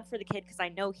feel bad for the kid because I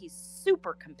know he's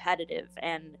super competitive,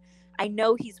 and I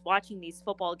know he's watching these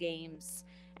football games,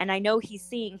 and I know he's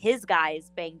seeing his guys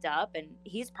banged up, and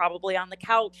he's probably on the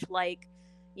couch like,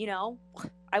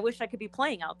 I wish I could be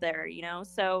playing out there,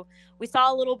 So we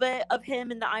saw a little bit of him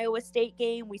in the Iowa State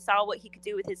game. We saw what he could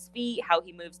do with his feet, how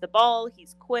he moves the ball.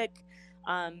 He's quick.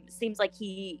 Seems like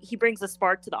he brings a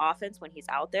spark to the offense when he's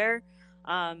out there.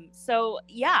 So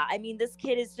yeah, I mean, this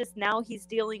kid is just, now he's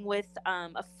dealing with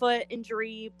a foot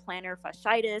injury, plantar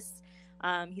fasciitis.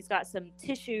 He's got some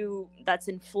tissue that's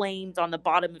inflamed on the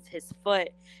bottom of his foot,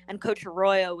 and Coach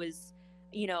Arroyo is,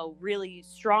 really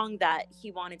strong that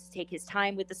he wanted to take his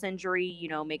time with this injury,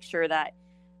 make sure that,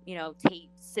 Tate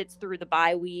sits through the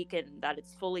bye week and that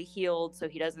it's fully healed so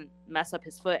he doesn't mess up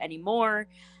his foot anymore.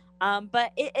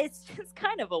 But it's just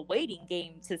kind of a waiting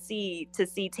game to see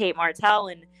Tate Martell,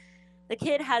 and the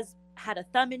kid has had a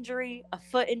thumb injury, a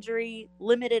foot injury,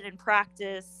 limited in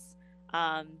practice,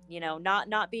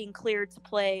 not being cleared to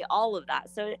play, all of that.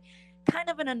 So kind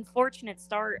of an unfortunate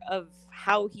start of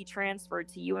how he transferred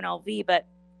to UNLV, but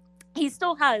he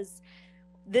still has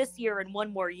this year and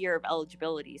one more year of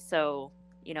eligibility. So,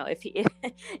 if he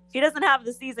doesn't have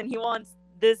the season he wants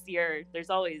this year, there's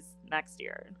always next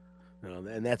year.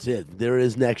 And that's it. There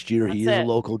is next year. He is a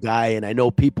local guy, and I know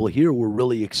people here were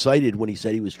really excited when he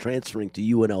said he was transferring to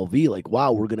UNLV. Like,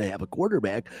 wow, we're going to have a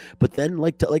quarterback. But then,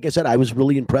 like I said, I was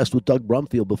really impressed with Doug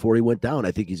Brumfield before he went down.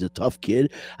 I think he's a tough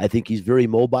kid. I think he's very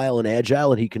mobile and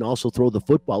agile, and he can also throw the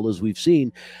football, as we've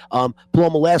seen.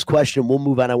 Paloma, last question. We'll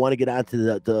move on. I want to get on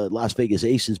to the Las Vegas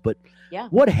Aces, but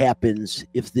what happens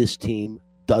if this team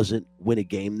doesn't win a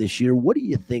game this year? What do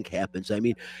you think happens? I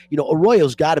mean,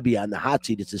 Arroyo's got to be on the hot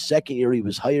seat. It's the second year. He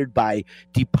was hired by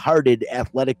departed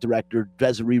athletic director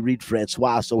Desiree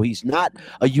Reed-Francois, so he's not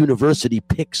a university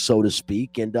pick, so to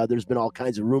speak. And there's been all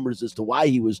kinds of rumors as to why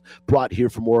he was brought here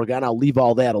from Oregon. I'll leave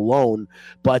all that alone.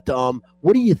 But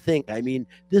what do you think? I mean,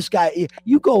 this guy,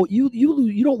 you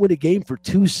don't win a game for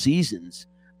 2 seasons.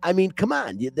 I mean, come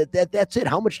on, that's it.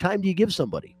 How much time do you give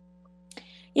somebody?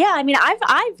 Yeah, I mean, I've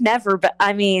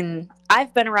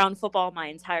been around football my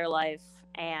entire life,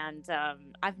 and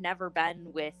I've never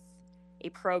been with a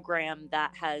program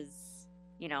that has,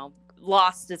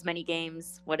 lost as many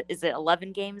games. What is it,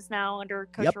 11 games now under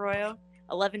Coach Arroyo?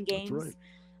 11 games.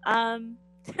 Right.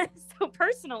 So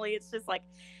personally, it's just like,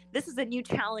 this is a new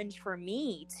challenge for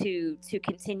me to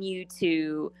continue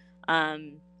to,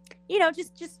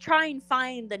 just try and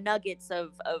find the nuggets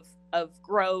of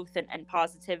growth and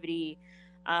positivity.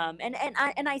 And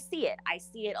I see it. I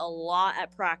see it a lot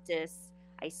at practice.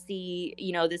 I see,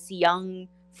 this young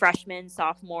freshman,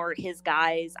 sophomore, his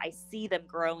guys, I see them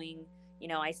growing.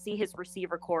 I see his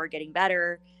receiver core getting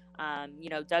better.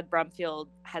 Doug Brumfield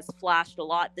has flashed a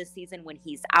lot this season when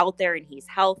he's out there and he's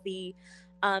healthy.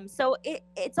 So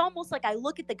it's almost like I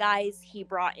look at the guys he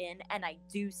brought in and I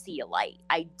do see a light.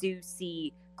 I do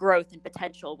see growth and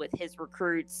potential with his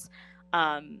recruits.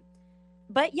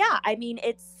 But yeah, I mean,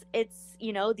 it's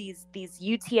these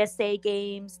UTSA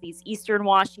games, these Eastern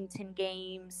Washington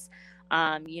games,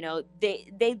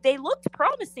 They looked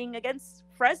promising against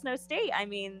Fresno State. I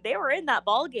mean, they were in that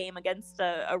ball game against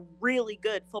a really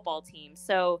good football team.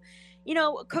 So,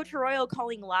 Coach Arroyo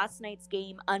calling last night's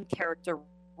game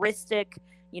uncharacteristic,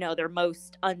 their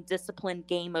most undisciplined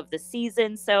game of the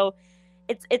season. So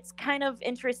it's kind of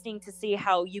interesting to see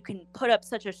how you can put up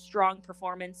such a strong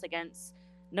performance against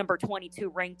number 22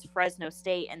 ranked Fresno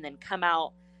State and then come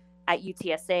out at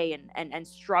UTSA and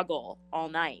struggle all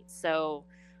night. So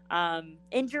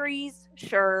injuries,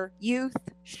 sure. Youth,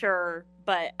 sure.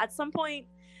 But at some point,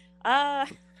 I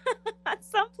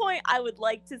would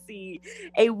like to see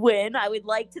a win. I would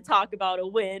like to talk about a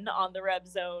win on the Red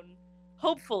Zone,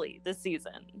 hopefully this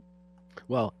season.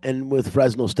 Well, and with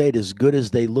Fresno State, as good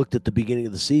as they looked at the beginning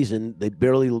of the season, they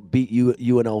barely beat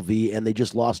UNLV, and they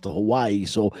just lost to Hawaii.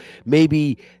 So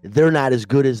maybe they're not as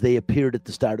good as they appeared at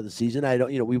the start of the season.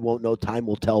 We won't know. Time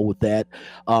will tell with that.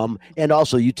 And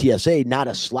also UTSA, not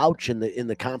a slouch in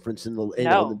the conference in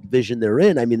the division they're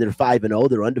in. I mean, they're 5-0,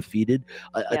 they're undefeated,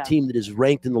 a team that is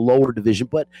ranked in the lower division,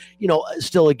 but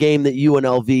still a game that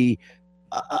UNLV.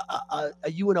 A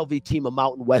UNLV team, a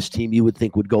Mountain West team, you would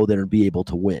think would go there and be able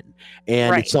to win.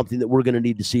 And It's something that we're going to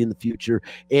need to see in the future.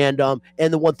 And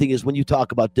the one thing is when you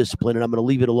talk about discipline, and I'm going to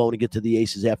leave it alone and get to the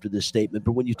Aces after this statement,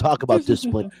 but when you talk about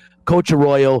discipline, Coach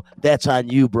Arroyo, that's on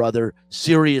you, brother.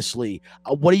 Seriously.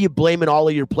 What are you blaming all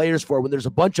of your players for? When there's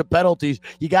a bunch of penalties,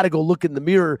 you got to go look in the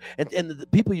mirror, and the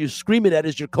people you're screaming at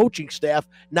is your coaching staff,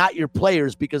 not your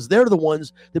players, because they're the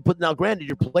ones that put – now, granted,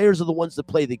 your players are the ones that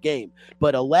play the game,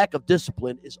 but a lack of discipline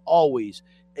is always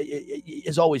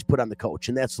put on the coach,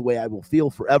 and that's the way I will feel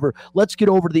forever. Let's get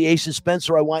over to the Aces.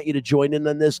 Spencer, I want you to join in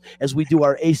on this as we do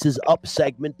our Aces Up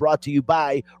segment, brought to you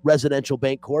by Residential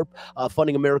Bancorp,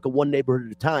 funding America one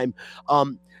neighborhood at a time.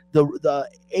 The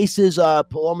Aces,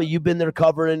 Paloma, you've been there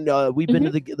covering. We've been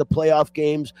to the playoff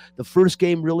games. The first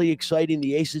game, really exciting.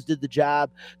 The Aces did the job.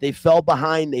 They fell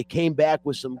behind. They came back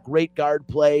with some great guard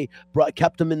play,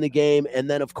 kept them in the game. And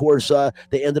then, of course,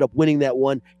 they ended up winning that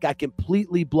one. Got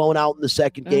completely blown out in the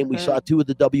second game. We saw two of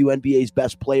the WNBA's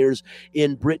best players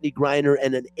in Brittany Griner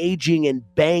and an aging and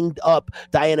banged up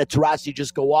Diana Taurasi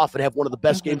just go off and have one of the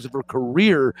best games of her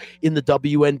career in the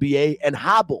WNBA and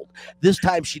hobbled. This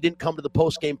time she didn't come to the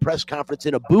post-game press conference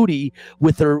in a booty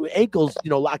with her ankles,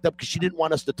 locked up because she didn't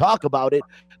want us to talk about it.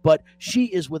 But she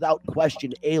is without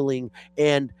question ailing,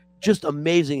 and just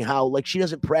amazing how she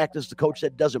doesn't practice. The coach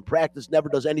said doesn't practice, never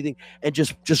does anything, and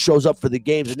just shows up for the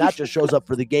games. And not just shows up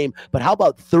for the game, but how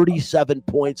about 37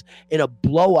 points in a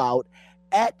blowout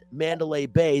at Mandalay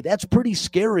Bay? That's pretty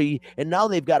scary. And now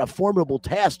they've got a formidable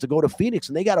task to go to Phoenix,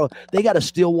 and they got to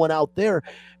steal one out there.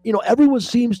 Everyone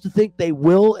seems to think they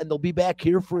will, and they'll be back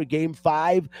here for a game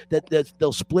 5 that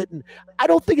they'll split. And I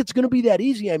don't think it's going to be that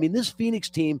easy. I mean, this Phoenix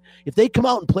team, if they come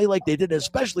out and play like they did,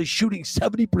 especially shooting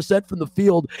 70% from the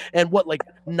field and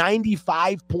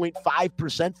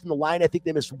 95.5% from the line, I think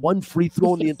they missed one free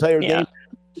throw in the entire game.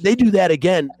 They do that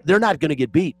again, they're not going to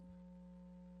get beat.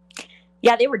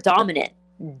 Yeah, they were dominant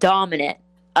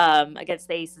against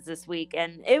the Aces this week,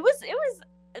 and it was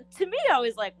to me, I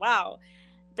was like, wow,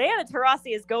 Diana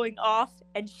Taurasi is going off,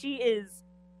 and she is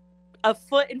a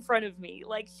foot in front of me.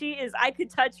 She is, I could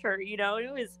touch her, and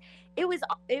it was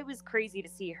crazy to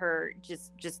see her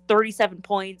just 37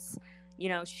 points.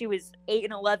 She was 8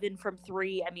 and 11 from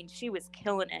 3. I mean, she was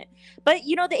killing it. But,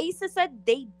 the Aces said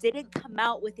they didn't come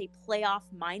out with a playoff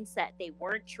mindset. They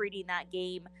weren't treating that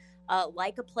game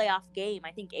like a playoff game.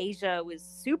 I think Asia was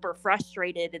super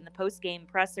frustrated in the post-game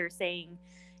presser saying,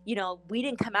 we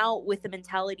didn't come out with the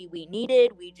mentality we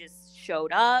needed. We just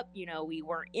showed up. We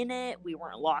weren't in it. We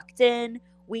weren't locked in.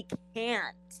 We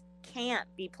can't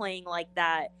be playing like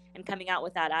that and coming out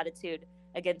with that attitude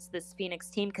against this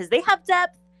Phoenix team, because they have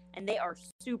depth and they are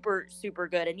super, super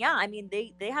good. And yeah, I mean,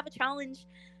 they have a challenge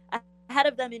ahead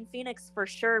of them in Phoenix for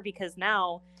sure, because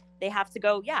now they have to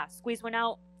go, squeeze one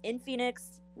out in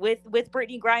Phoenix with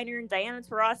Brittany Griner and Diana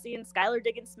Taurasi and Skylar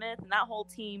Diggins-Smith and that whole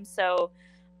team. So,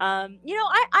 I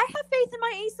have faith in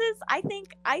my Aces. I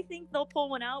think they'll pull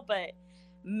one out, but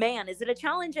man, is it a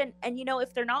challenge? And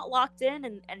if they're not locked in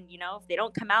and if they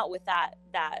don't come out with that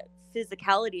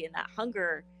physicality and that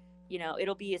hunger,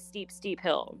 it'll be a steep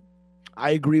hill.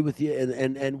 I agree with you.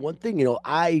 And one thing,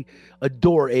 I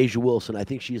adore Asia Wilson. I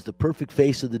think she is the perfect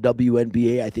face of the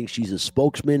WNBA. I think she's a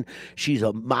spokesman. She's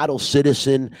a model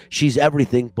citizen. She's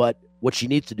everything. But What she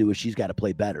needs to do is she's got to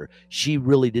play better. She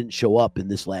really didn't show up in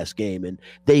this last game, and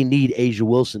they need A'ja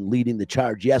Wilson leading the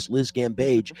charge. Yes, Liz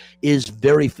Gambage is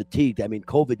very fatigued. I mean,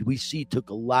 COVID, we see, took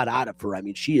a lot out of her. I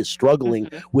mean, she is struggling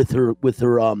with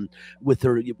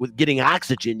getting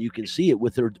oxygen. You can see it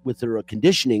with her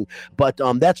conditioning, but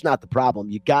that's not the problem.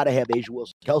 You got to have A'ja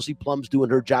Wilson. Kelsey Plum's doing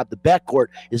her job. The backcourt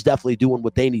is definitely doing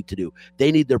what they need to do.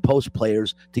 They need their post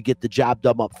players to get the job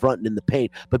done up front and in the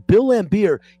paint. But Bill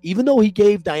Laimbeer, even though he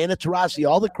gave Diana Taurasi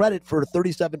all the credit for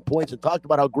 37 points and talked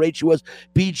about how great she was,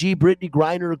 BG, Brittany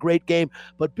Griner, a great game,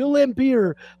 but Bill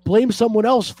Laimbeer blamed someone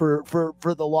else for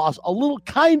the loss. A little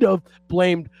kind of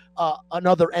blamed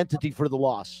another entity for the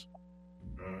loss.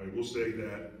 I will say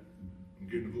that I'm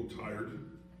getting a little tired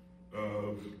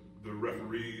of the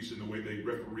referees and the way they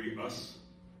referee us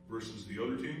versus the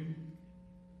other team.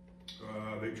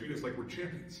 They treat us like we're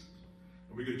champions,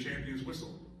 and we get a champion's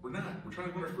whistle. We're not. We're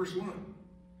trying to win our first one.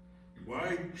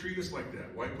 Why treat us like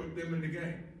that? Why put them in the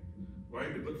game? Why?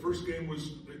 The first game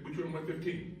was, we drew them by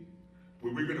 15.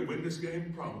 Were we going to win this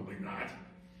game? Probably not.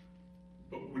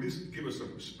 But we just give us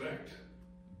some respect.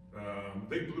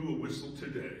 They blew a whistle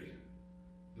today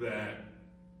that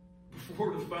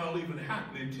before the foul even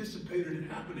happened, they anticipated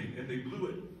it happening, and they blew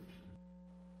it.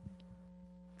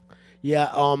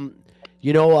 Yeah,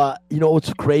 you know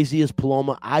what's crazy is,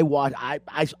 Paloma, I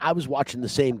was watching the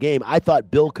same game. I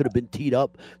thought Bill could have been teed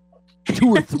up 2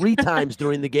 or 3 times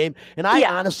during the game, and I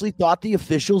honestly thought the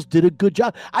officials did a good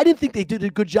job. I didn't think they did a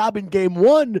good job in game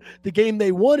 1, the game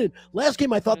they won. And last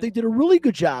game, I thought they did a really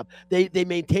good job. They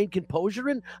maintained composure,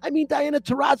 and I mean, Diana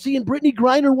Taurasi and Brittany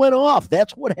Griner went off.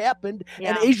 That's what happened.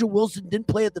 And A'ja Wilson didn't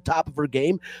play at the top of her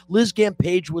game. Liz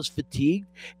Gambage was fatigued,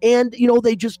 and you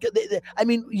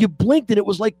blinked and it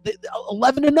was like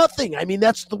 11-0. I mean,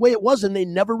 that's the way it was, and they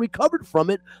never recovered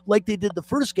from it like they did the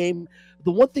first game.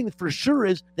 The one thing for sure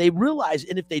is they realize,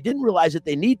 and if they didn't realize it,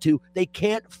 they need to, they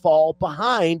can't fall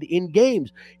behind in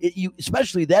games.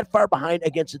 Especially that far behind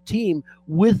against a team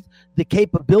with the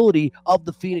capability of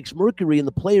the Phoenix Mercury and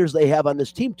the players they have on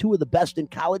this team. 2 of the best in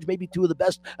college, maybe 2 of the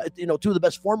best, 2 of the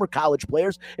best former college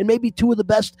players, and maybe 2 of the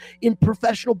best in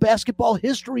professional basketball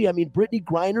history. I mean, Brittany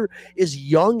Griner is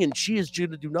young, and she is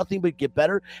going to do nothing but get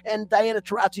better. And Diana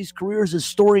Taurasi's career is as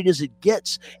storied as it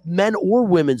gets, men or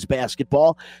women's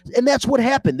basketball. And that's what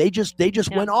happened. They just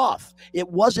went off. It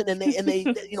wasn't, and they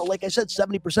like I said,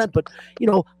 70%. But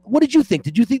what did you think?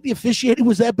 Did you think the officiating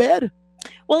was that bad?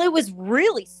 Well, it was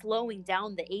really slowing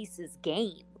down the Aces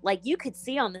game. Like, you could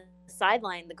see on the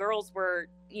sideline, the girls were,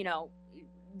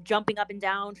 jumping up and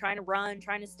down, trying to run,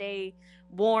 trying to stay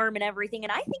warm and everything.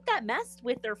 And I think that messed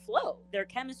with their flow, their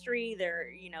chemistry, their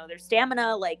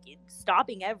stamina, like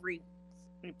stopping every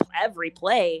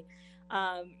play.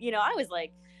 I was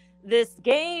like, this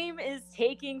game is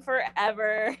taking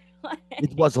forever.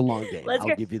 It was a long game.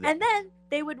 I'll give you that. And then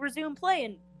they would resume play,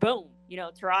 and boom,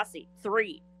 Taurasi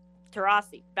 3,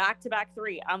 Taurasi back-to-back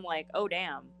 3. I'm like, oh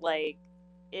damn, like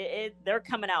they're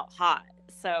coming out hot.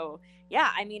 So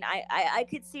yeah, I mean, I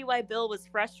could see why Bill was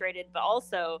frustrated, but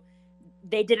also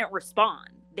they didn't respond.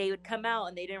 They would come out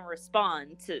and they didn't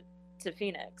respond to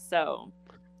Phoenix. So.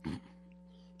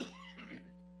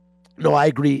 No, I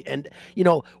agree. And,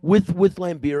 with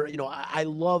Laimbeer, I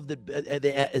love that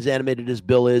as animated as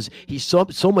Bill is, he's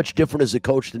so much different as a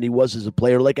coach than he was as a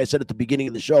player. Like I said at the beginning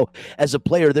of the show, as a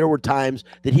player, there were times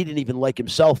that he didn't even like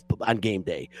himself on game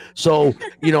day. So,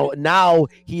 now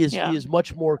he is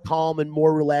much more calm and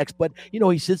more relaxed. But,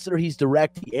 he sits there, he's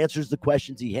direct, he answers the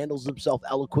questions, he handles himself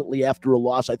eloquently after a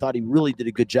loss. I thought he really did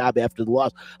a good job after the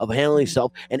loss of handling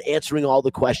himself and answering all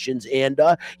the questions and,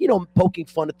 poking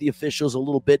fun at the officials a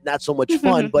little bit, not so much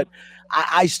fun, but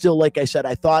I still, like I said,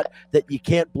 I thought that you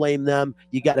can't blame them.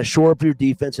 You got to shore up your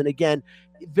defense. And again,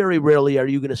 very rarely are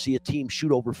you going to see a team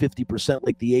shoot over 50%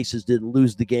 like the Aces did and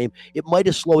lose the game. It might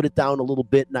have slowed it down a little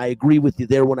bit, and I agree with you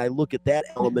there when I look at that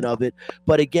element of it.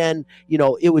 But again,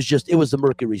 it was the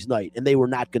Mercury's night, and they were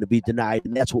not going to be denied,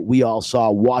 and that's what we all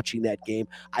saw watching that game.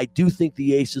 I do think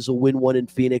the Aces will win one in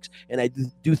Phoenix, and I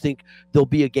do think there'll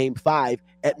be a Game 5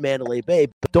 at Mandalay Bay.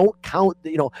 But don't count,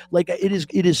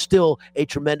 it is still a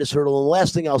tremendous hurdle. And the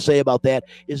last thing I'll say about that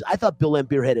is I thought Bill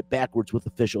Laimbeer had it backwards with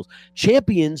officials.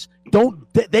 Champions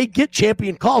they get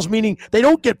champion calls, meaning they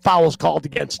don't get fouls called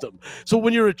against them. So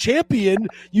when you're a champion,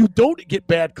 you don't get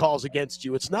bad calls against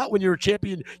you. It's not when you're a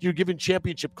champion, you're given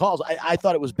championship calls. I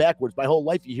thought it was backwards. My whole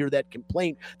life you hear that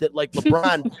complaint that like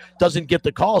LeBron doesn't get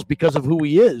the calls because of who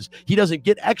he is. He doesn't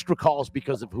get extra calls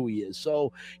because of who he is.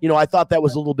 So, I thought that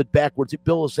was a little bit backwards.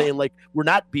 Bill is saying, like, we're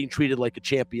not being treated like a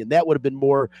champion. That would have been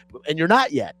more, and you're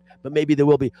not yet. But maybe there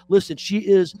will be. Listen, she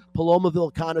is Paloma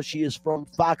Villicana. She is from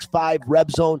Fox 5 Red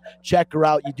Zone. Check her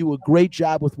out. You do a great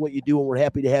job with what you do, and we're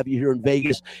happy to have you here in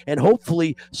Vegas. And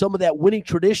hopefully some of that winning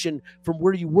tradition from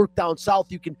where you work down south,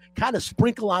 you can kind of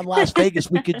sprinkle on Las Vegas.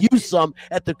 We could use some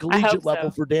at the collegiate level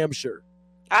for damn sure.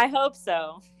 I hope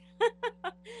so.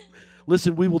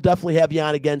 Listen, we will definitely have you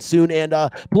on again soon. And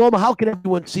Paloma, how can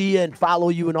everyone see you and follow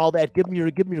you and all that? Give me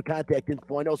your contact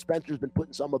info. I know Spencer's been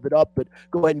putting some of it up, but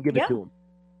go ahead and give it to him.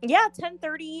 Yeah,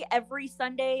 10:30 every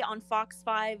Sunday on Fox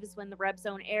 5 is when the Red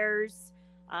Zone airs.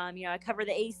 I cover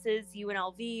the Aces,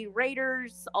 UNLV,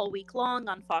 Raiders all week long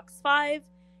on Fox 5.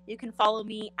 You can follow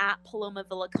me at Paloma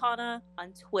Villicana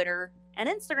on Twitter and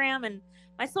Instagram. And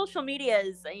my social media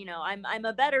is, I'm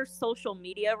a better social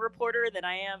media reporter than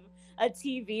I am a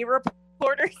TV reporter.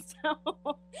 So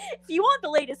if you want the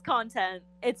latest content,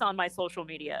 it's on my social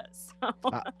media. So.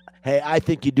 Hey, I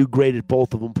think you do great at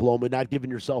both of them, Paloma. Not giving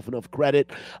yourself enough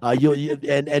credit.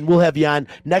 And we'll have you on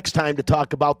next time to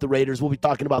talk about the Raiders. We'll be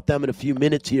talking about them in a few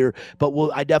minutes here, but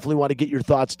I definitely want to get your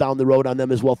thoughts down the road on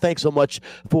them as well. Thanks so much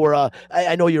for.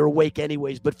 I know you're awake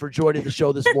anyways, but for joining the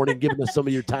show this morning, giving us some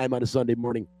of your time on a Sunday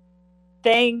morning.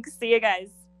 Thanks. See you guys.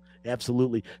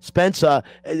 Absolutely. Spence,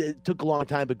 it took a long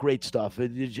time, but great stuff.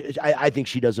 I think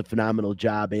she does a phenomenal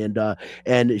job,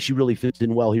 and she really fits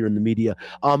in well here in the media.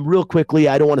 Real quickly,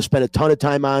 I don't want to spend a ton of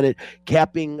time on it,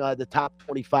 capping the top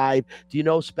 25. Do you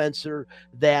know, Spencer,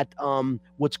 that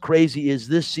what's crazy is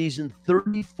this season,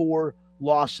 34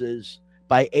 losses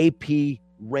by AP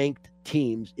ranked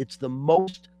teams. It's the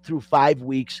most through 5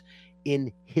 weeks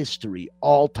in history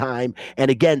all time.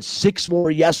 And again, 6 more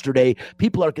yesterday.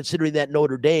 People are considering that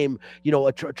Notre Dame,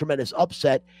 a tremendous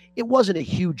upset. It wasn't a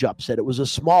huge upset. It was a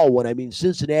small one. I mean,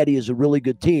 Cincinnati is a really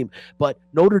good team, but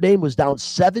Notre Dame was down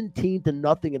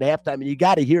 17-0 at halftime. And you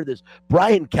got to hear this.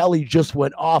 Brian Kelly just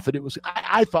went off, and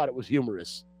I thought it was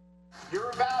humorous.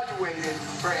 You're evaluated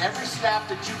for every snap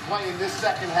that you play in this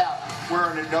second half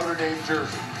wearing a Notre Dame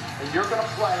jersey. And you're going to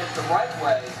play it the right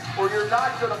way, or you're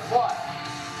not going to play.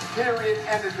 Period.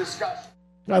 End of discussion.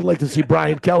 I'd like to see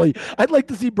Brian Kelly. I'd like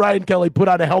to see Brian Kelly put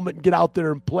on a helmet and get out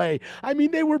there and play. I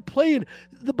mean, they were playing.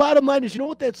 The bottom line is, you know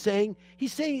what that's saying?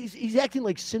 He's saying he's acting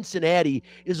like Cincinnati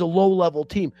is a low-level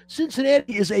team.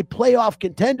 Cincinnati is a playoff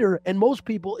contender, and most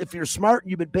people, if you're smart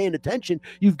and you've been paying attention,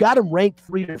 you've got them ranked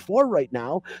 3 or 4 right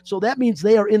now. So that means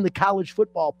they are in the college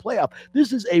football playoff.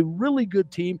 This is a really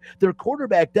good team. Their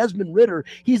quarterback, Desmond Ridder,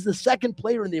 he's the second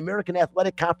player in the American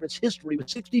Athletic Conference history with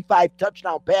 65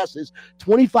 touchdown passes,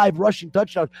 25 rushing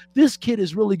touchdowns. This kid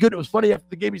is really good. It was funny after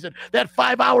the game. He said, that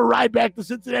 5-hour ride back to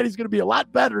Cincinnati is going to be a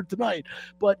lot better tonight.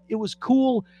 But it was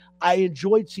cool. I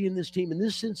enjoyed seeing this team. And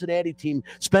this Cincinnati team,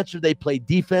 Spencer, they play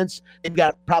defense. They've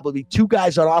got probably 2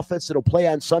 guys on offense that'll play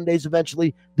on Sundays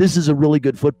eventually. This is a really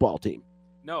good football team.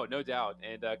 No doubt.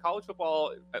 And college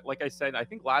football, like I said, I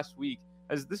think last week,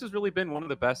 this has really been one of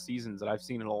the best seasons that I've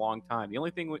seen in a long time. The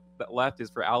only thing that left is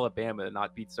for Alabama to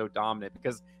not be so dominant,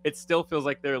 because it still feels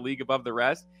like they're a league above the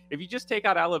rest. If you just take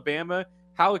out Alabama,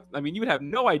 you would have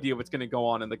no idea what's going to go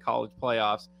on in the college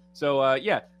playoffs. So, I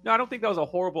don't think that was a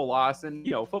horrible loss. And,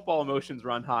 football emotions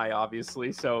run high,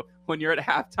 obviously. So when you're at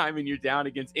halftime and you're down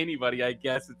against anybody, I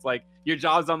guess it's like your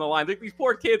job's on the line. Like, these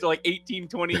poor kids are like 18,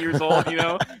 20 years old,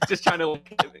 just trying to,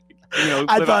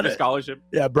 live out a scholarship.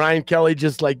 Yeah, Brian Kelly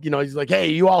just he's like, hey,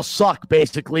 you all suck,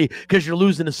 basically, because you're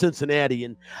losing to Cincinnati.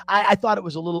 And I thought it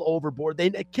was a little overboard.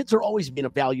 Kids are always being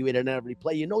evaluated on every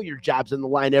play. Your job's in the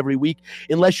line every week.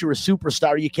 Unless you're a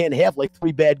superstar, you can't have like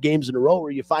 3 bad games in a row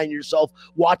where you find yourself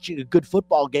watching a good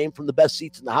football game from the best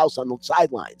seats in the house on the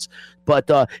sidelines. But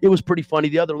it was pretty funny.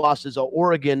 The other loss is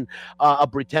Oregon, a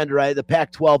pretender. The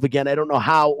Pac-12 again. I don't know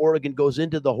how Oregon goes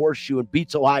into the horseshoe and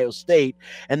beats Ohio State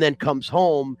and then comes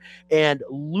home and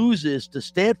loses to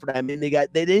Stanford. I mean, they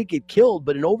didn't get killed,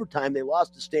 but in overtime they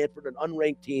lost to Stanford, an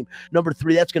unranked team, number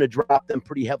 3. That's going to drop them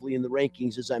pretty heavily in the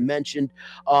rankings, as I mentioned.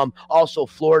 Also,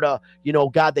 Florida.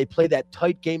 They play that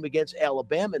tight game against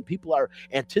Alabama, and people are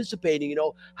anticipating,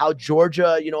 how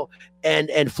Georgia,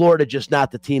 and Florida just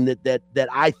not the team that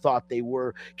I thought they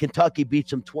were. Kentucky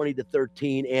beats them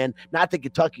 20-13, and not that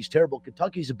Kentucky's terrible.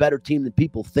 Kentucky's a better team than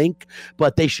people think,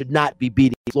 but they should not be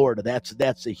beating Florida.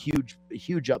 That's a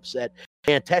huge upset.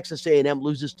 And Texas A&M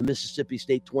loses to Mississippi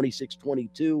State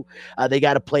 26-22. They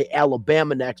got to play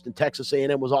Alabama next, and Texas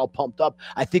A&M was all pumped up.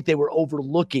 I think they were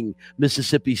overlooking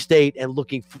Mississippi State and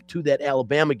looking to that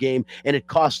Alabama game, and it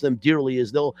cost them dearly.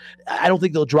 I don't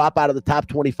think they'll drop out of the top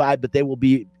 25, but they will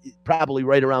be probably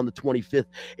right around the 25th.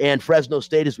 And Fresno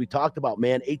State, as we talked about,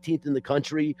 man, 18th in the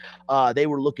country. They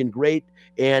were looking great,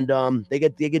 and they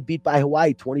get beat by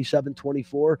Hawaii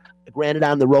 27-24. Granted,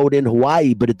 on the road in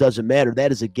Hawaii, but it doesn't matter.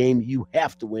 That is a game you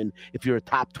have to win if you're a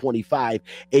top 25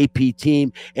 AP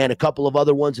team. And a couple of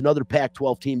other ones, another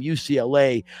Pac-12 team,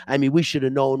 UCLA. I mean, we should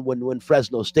have known when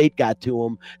Fresno State got to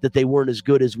them that they weren't as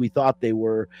good as we thought they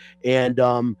were. And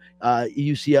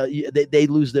UCLA, they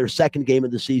lose their second game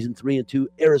of the season, 3-2.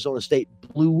 Arizona State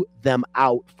blew them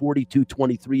out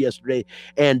 42-23 yesterday.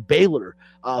 And Baylor,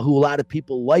 who a lot of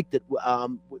people liked it, at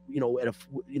a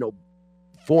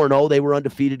 4-0. They were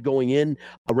undefeated going in,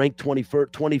 ranked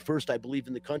 21st, I believe,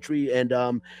 in the country, and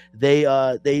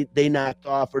they knocked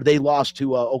off, or they lost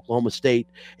to Oklahoma State,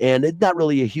 and it's not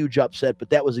really a huge upset, but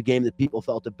that was a game that people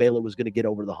felt that Baylor was going to get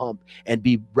over the hump and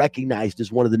be recognized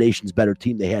as one of the nation's better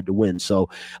team. They had to win. So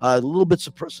a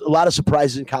lot of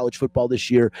surprises in college football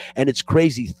this year, and it's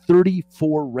crazy.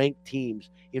 34 ranked teams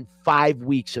in 5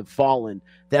 weeks have fallen.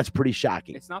 That's pretty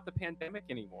shocking. It's not the pandemic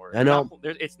anymore. I know.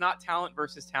 It's not talent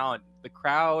versus talent. The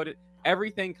crowd,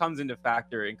 everything comes into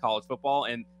factor in college football,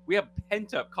 and we have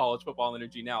pent-up college football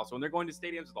energy now. So when they're going to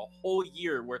stadiums with a whole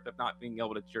year worth of not being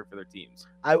able to cheer for their teams.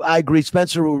 I agree.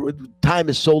 Spencer, time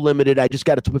is so limited. I just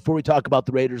got to, before we talk about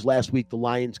the Raiders last week, the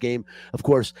Lions game, of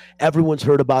course, everyone's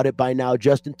heard about it by now.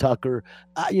 Justin Tucker,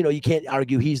 you can't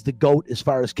argue he's the GOAT as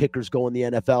far as kickers go in the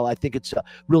NFL. I think it's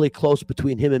really close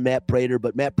between him and Matt Prater,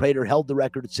 but Matt Prater held the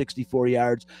record at 64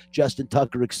 yards. Justin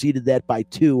Tucker exceeded that by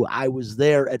 2. I was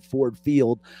there at Ford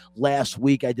Field last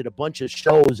week. I did a bunch of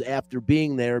shows after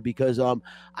being there because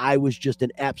I was just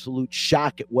in absolute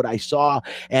shock at what I saw.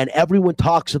 And everyone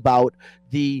talks about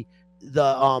the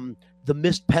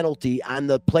missed penalty on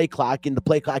the play clock, and the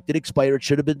play clock did expire. It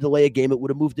should have been delay a game. It would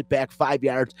have moved it back 5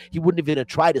 yards. He wouldn't have even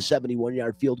tried a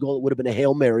 71-yard field goal. It would have been a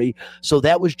Hail Mary. So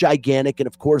that was gigantic, and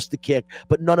of course the kick.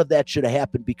 But none of that should have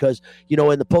happened because,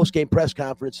 in the post-game press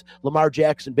conference, Lamar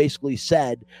Jackson basically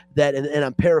said that, and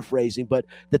I'm paraphrasing, but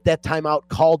that timeout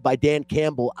called by Dan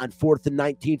Campbell on 4th and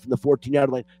 19 from the 14-yard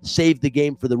line saved the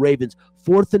game for the Ravens.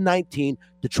 4th and 19,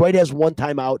 Detroit has one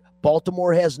timeout.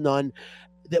 Baltimore has none.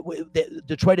 That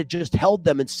Detroit had just held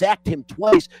them and sacked him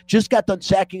twice, just got done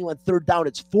sacking him on 3rd down.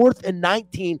 It's 4th and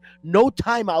 19, no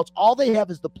timeouts. All they have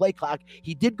is the play clock.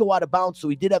 He did go out of bounds, so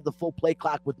he did have the full play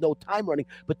clock with no time running,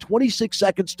 but 26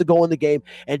 seconds to go in the game,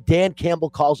 and Dan Campbell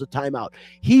calls a timeout.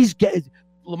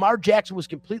 Lamar Jackson was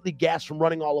completely gassed from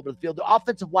running all over the field. The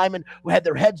offensive linemen who had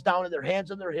their heads down and their hands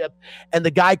on their hip, and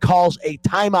the guy calls a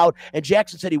timeout. And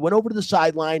Jackson said he went over to the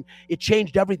sideline. It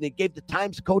changed everything. It gave the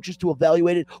times to coaches to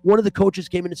evaluate it. One of the coaches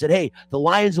came in and said, hey, the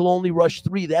Lions will only rush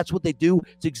 3. That's what they do.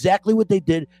 It's exactly what they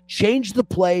did. Changed the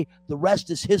play. The rest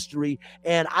is history.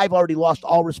 And I've already lost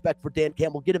all respect for Dan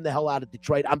Campbell. Get him the hell out of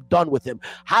Detroit. I'm done with him.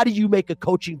 How do you make a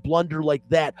coaching blunder like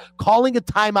that? Calling a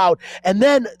timeout. And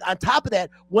then on top of that,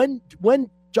 when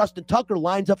Justin Tucker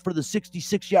lines up for the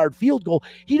 66-yard field goal,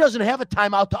 he doesn't have a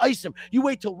timeout to ice him. You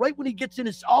wait till right when he gets in,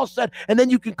 it's all set, and then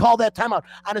you can call that timeout.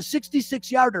 On a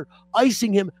 66-yarder,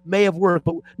 icing him may have worked,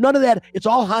 but none of that. It's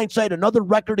all hindsight. Another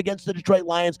record against the Detroit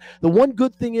Lions. The one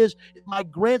good thing is my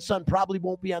grandson probably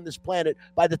won't be on this planet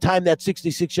by the time that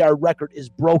 66-yard record is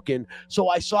broken. So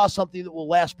I saw something that will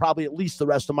last probably at least the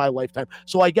rest of my lifetime.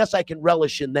 So I guess I can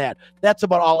relish in that. That's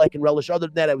about all I can relish. Other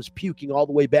than that, I was puking all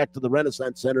the way back to the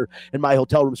Renaissance Center in my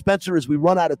hotel room. Spencer, as we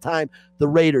run out of time, the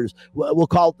Raiders, we'll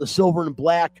call it the silver and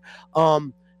black.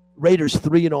 Raiders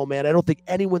 3-0, man. I don't think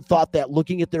anyone thought that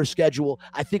looking at their schedule.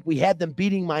 I think we had them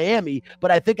beating Miami, but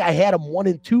I think I had them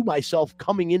 1-2 myself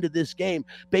coming into this game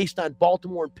based on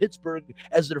Baltimore and Pittsburgh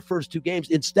as their first 2 games.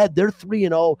 Instead, they're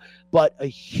 3-0, but a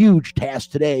huge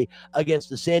task today against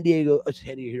the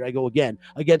here I go again,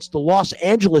 against the Los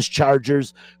Angeles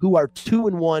Chargers, who are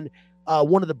 2-1.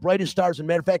 One of the brightest stars. As a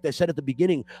matter of fact, I said at the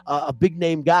beginning, a big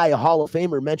name guy, a Hall of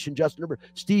Famer, mentioned Justin Herbert.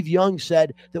 Steve Young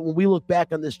said that when we look back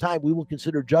on this time, we will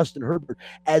consider Justin Herbert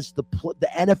as the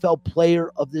NFL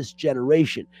player of this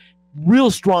generation.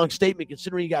 Real strong statement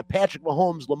considering you got Patrick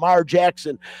Mahomes, Lamar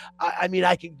Jackson.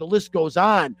 The list goes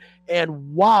on.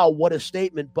 And wow, what a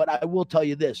statement. But I will tell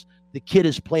you this, the kid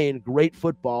is playing great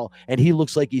football, and he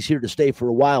looks like he's here to stay for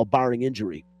a while, barring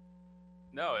injury.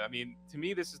 No, to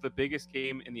me, this is the biggest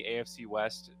game in the AFC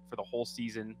West for the whole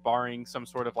season, barring some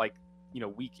sort of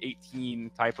week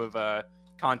 18 type of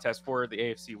contest for the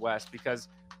AFC West, because,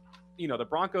 the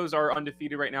Broncos are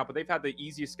undefeated right now, but they've had the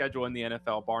easiest schedule in the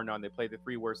NFL, bar none. They play the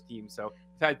 3 worst teams. So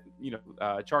they've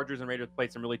had, Chargers and Raiders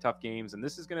played some really tough games. And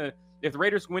this is going to, if the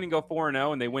Raiders win and go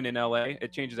 4-0 and they win in LA,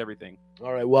 it changes everything.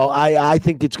 All right. Well, I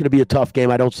think it's going to be a tough game.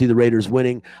 I don't see the Raiders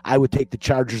winning. I would take the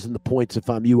Chargers and the points if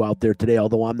I'm you out there today,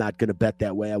 although I'm not going to bet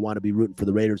that way. I want to be rooting for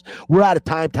the Raiders. We're out of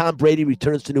time. Tom Brady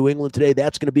returns to New England today.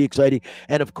 That's going to be exciting.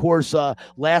 And, of course,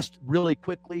 last really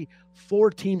quickly,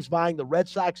 4 teams vying: the Red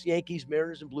Sox, Yankees,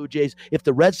 Mariners, and Blue Jays. If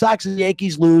the Red Sox and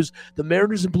Yankees lose, the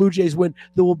Mariners and Blue Jays win,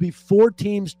 there will be 4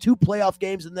 teams, 2 playoff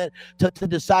games, and then to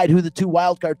decide who the 2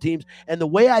 wildcard teams. And the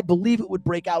way I believe it would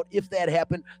break out, if that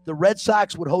happened, the Red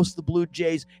Sox would host the Blue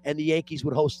Jays and the Yankees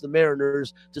would host the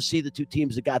Mariners to see the 2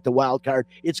 teams that got the wild card.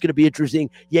 It's going to be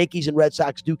interesting. Yankees and Red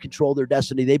Sox do control their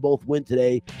destiny. They both win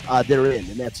today. They're in,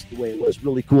 and that's the way it was.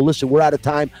 Really cool. Listen, we're out of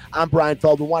time. I'm Brian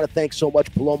Feldman. Want to thank so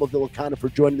much Paloma Villicana for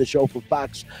joining the show from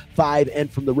Fox 5 and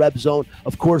from the Reb Zone.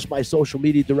 Of course, my social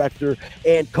media director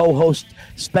and co-host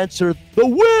Spencer the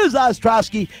Wiz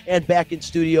Ostrowski, and back in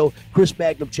studio Chris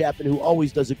Magnum Chapman, who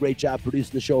always does a great job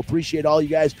producing the show. Appreciate all you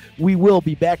guys. We will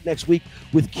be back next week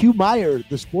with Q Meyer,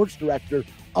 the sports director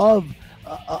of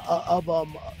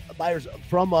Myers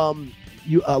from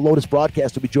Lotus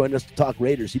Broadcast, will be joining us to talk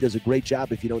Raiders. He does a great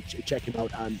job. If you don't check him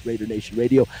out on Raider Nation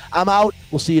Radio. I'm out.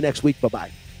 We'll see you next week.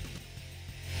 Bye-bye.